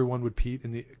everyone would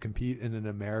compete in an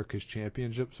America's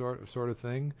Championship sort of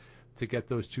thing to get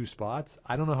those two spots.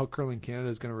 I don't know how Curling Canada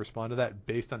is going to respond to that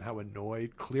based on how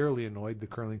clearly annoyed the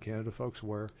Curling Canada folks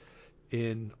were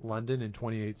in London in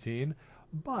 2018.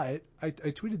 But I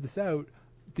tweeted this out.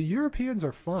 The Europeans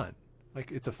are fun.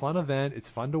 Like, it's a fun event. It's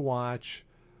fun to watch.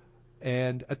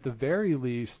 And at the very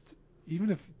least,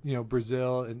 even if,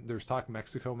 Brazil and there's talk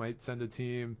Mexico might send a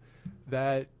team,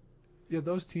 that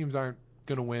those teams aren't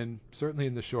going to win, certainly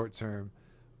in the short term.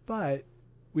 But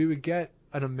we would get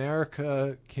an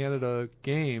America-Canada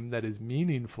game that is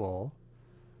meaningful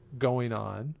going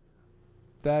on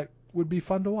that would be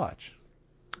fun to watch.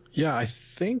 Yeah, I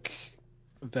think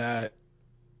that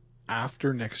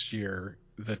after next year,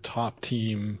 the top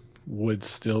team would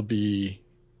still be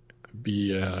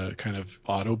kind of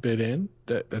auto bid in.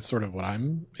 That's sort of what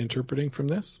I'm interpreting from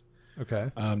this.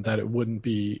 Okay. That it wouldn't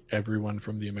be everyone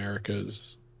from the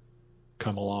Americas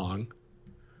come along.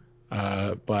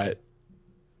 But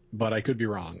I could be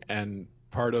wrong. And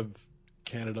part of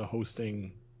Canada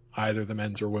hosting either the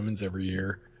men's or women's every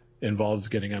year involves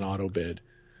getting an auto bid.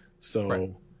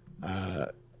 So right.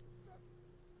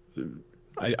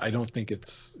 I don't think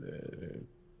it's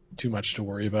too much to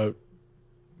worry about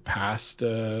past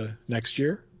next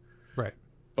year. Right.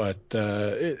 But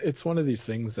it's one of these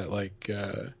things that, like,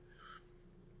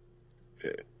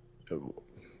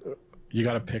 you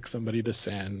got to pick somebody to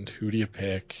send. Who do you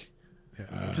pick?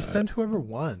 Yeah. Just send whoever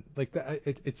won. Like that,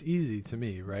 it's easy to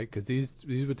me, right? Because these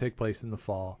would take place in the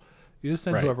fall. You just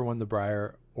send right. whoever won the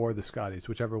Brier or the Scotties,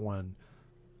 whichever one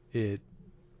it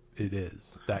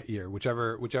is that year,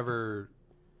 whichever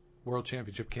World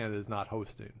Championship Canada is not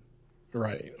hosting.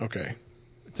 Right. Okay.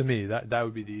 To me, that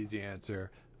would be the easy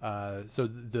answer. So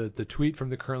the tweet from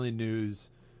the Curling News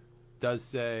does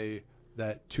say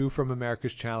that 2 from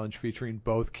America's Challenge featuring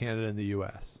both Canada and the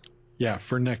U.S. Yeah,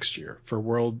 for next year, for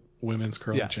World Women's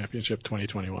Curling Yes. Championship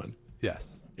 2021.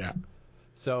 Yes. Yeah.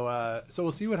 So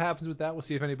we'll see what happens with that. We'll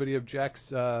see if anybody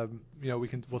objects.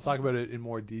 We'll talk about it in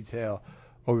more detail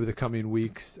over the coming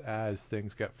weeks as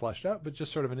things get fleshed out. But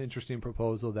just sort of an interesting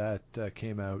proposal that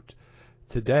came out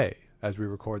today as we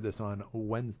record this on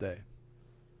Wednesday.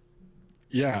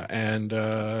 Yeah, and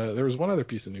there was one other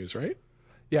piece of news, right?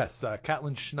 Yes,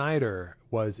 Catlin Schneider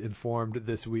was informed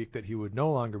this week that he would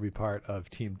no longer be part of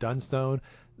Team Dunstone.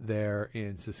 They're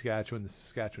in Saskatchewan, the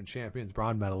Saskatchewan champions,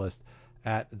 bronze medalist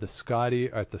at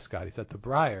the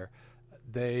Brier.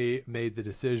 They made the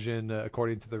decision,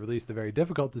 according to the release, the very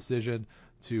difficult decision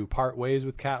to part ways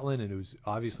with Catlin, and it was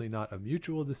obviously not a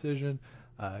mutual decision.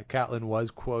 Catlin was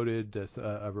quoted as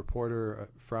a reporter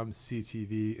from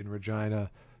CTV in Regina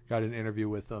got an interview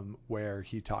with him where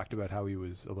he talked about how he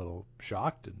was a little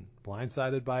shocked and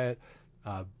blindsided by it.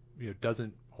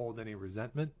 Doesn't hold any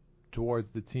resentment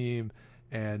towards the team,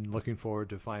 and looking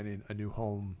forward to finding a new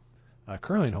home,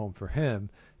 curling home for him.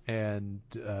 And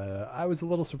I was a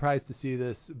little surprised to see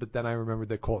this, but then I remembered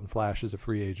that Colton Flash is a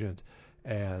free agent,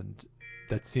 and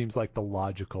that seems like the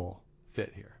logical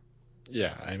fit here.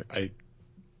 Yeah,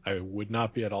 I would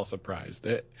not be at all surprised.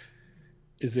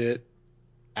 Is it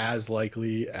as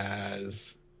likely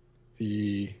as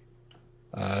the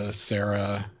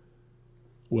Sarah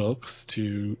Wilkes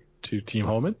to Team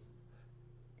Homan?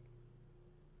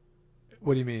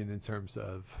 What do you mean in terms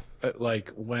of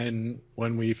like when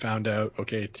we found out,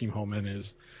 okay, Team Homan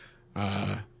is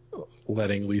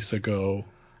letting Lisa go,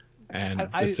 and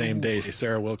the same day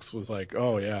Sarah Wilkes was like,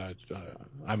 oh yeah,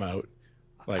 I'm out.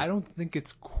 Like, I don't think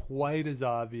it's quite as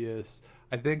obvious.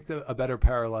 I think a better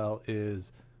parallel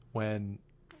is when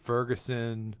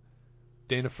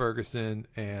Dana Ferguson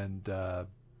and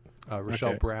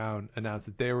Rochelle Brown announced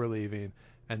that they were leaving,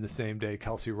 and the same day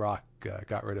Kelsey Rock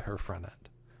got rid of her front end.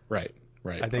 Right.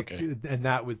 I think, and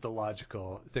that was the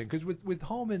logical thing, because with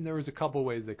Homan there was a couple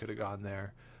ways they could have gone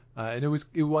there, and it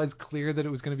was clear that it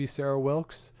was going to be Sarah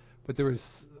Wilkes, but there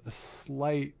was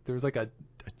like a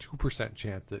 2%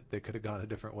 chance that they could have gone a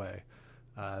different way.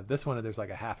 This one there's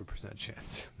like a 0.5%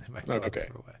 chance they might go a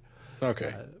different way.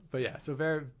 Okay. But yeah,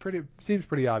 so seems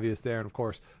pretty obvious there. And of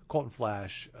course, Colton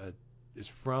Flash is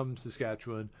from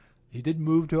Saskatchewan. He did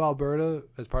move to Alberta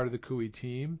as part of the Cooey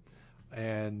team,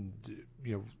 and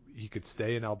he could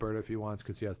stay in Alberta if he wants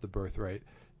because he has the birthright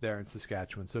there in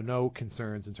Saskatchewan. So no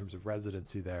concerns in terms of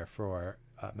residency there for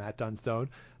Matt Dunstone,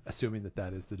 assuming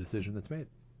that is the decision that's made.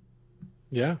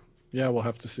 Yeah, we'll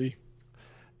have to see.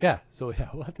 Yeah, so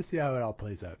we'll have to see how it all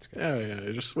plays out, Scott.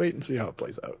 Yeah, just wait and see how it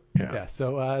plays out. Yeah.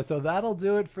 So that'll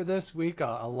do it for this week.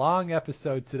 A long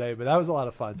episode today, but that was a lot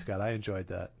of fun, Scott. I enjoyed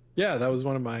that. Yeah, that was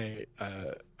one of my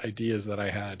ideas that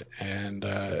I had, and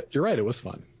you're right, it was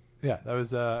fun. Yeah, that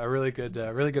was a really good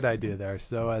idea there.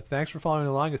 So thanks for following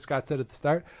along. As Scott said at the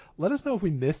start, let us know if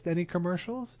we missed any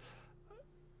commercials.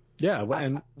 Yeah,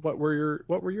 and what were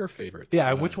your favorites?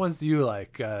 Yeah, which ones do you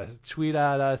like? Tweet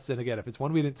at us, and again, if it's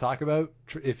one we didn't talk about,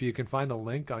 if you can find a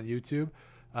link on YouTube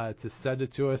to send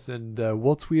it to us, and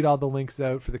we'll tweet all the links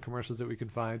out for the commercials that we can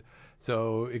find.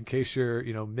 So in case you're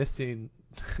missing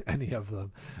any of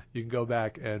them, you can go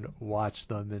back and watch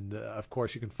them. And of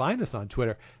course, you can find us on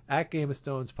Twitter at Game of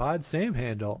Stones Pod, same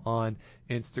handle on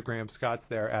Instagram. Scott's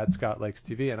there at Scott Likes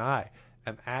TV, and I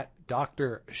am at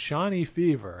Dr. Shawnee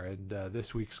Fever. And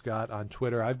this week, Scott, on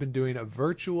Twitter, I've been doing a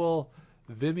virtual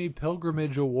Vimy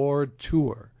Pilgrimage Award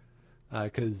tour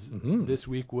because this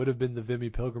week would have been the Vimy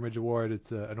Pilgrimage Award.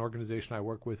 It's an organization I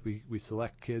work with. We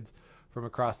select kids from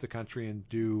across the country and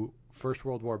do First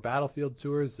World War battlefield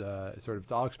tours.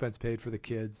 It's all expense paid for the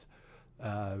kids.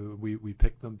 We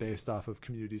pick them based off of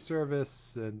community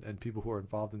service and people who are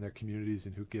involved in their communities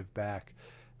and who give back.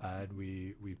 And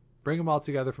we bring them all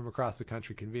together from across the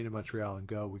country, convene in Montreal, and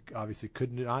go. We obviously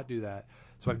could not do that,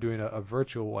 so I'm doing a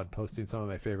virtual one, posting some of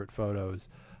my favorite photos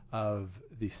of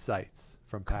the sites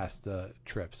from past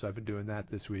trips. So I've been doing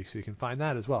that this week, so you can find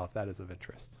that as well if that is of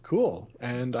interest. Cool.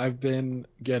 And I've been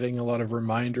getting a lot of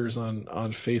reminders on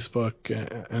Facebook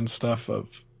and stuff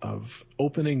of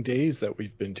opening days that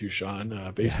we've been to,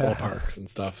 Sean, baseball parks and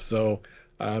stuff. So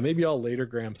maybe I'll later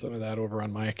gram some of that over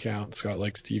on my account, Scott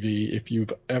Likes TV. If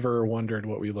you've ever wondered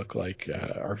what we look like,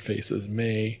 our faces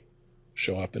may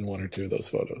show up in one or two of those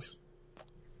photos.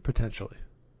 Potentially.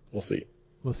 We'll see.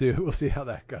 We'll see how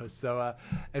that goes. So,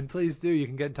 and please do, you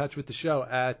can get in touch with the show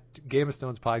at Game of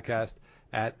Stones Podcast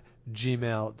at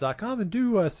gmail.com, and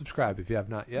do subscribe if you have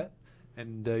not yet.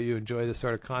 And you enjoy this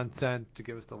sort of content, to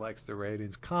give us the likes, the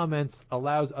ratings, comments,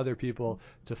 allows other people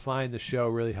to find the show,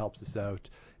 really helps us out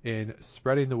in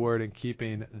spreading the word and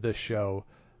keeping the show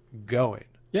going.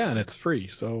 Yeah, and it's free,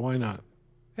 so why not?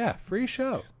 Yeah, free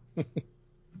show.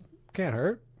 Can't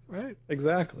hurt, right?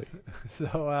 Exactly.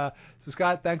 So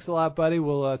Scott, thanks a lot, buddy.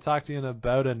 We'll talk to you in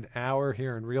about an hour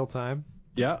here in real time.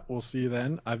 Yeah, we'll see you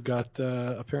then. I've got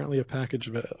apparently a package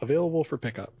available for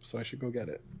pickup, so I should go get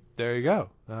it. There you go.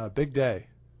 Big day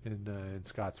in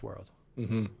Scott's world.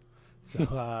 Mm-hmm.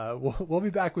 So we'll be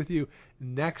back with you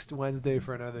next Wednesday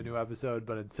for another new episode.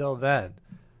 But until then,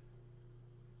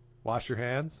 wash your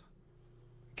hands,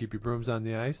 keep your brooms on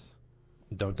the ice,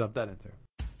 and don't dump that into.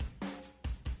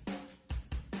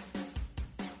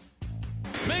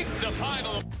 Make the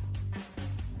final.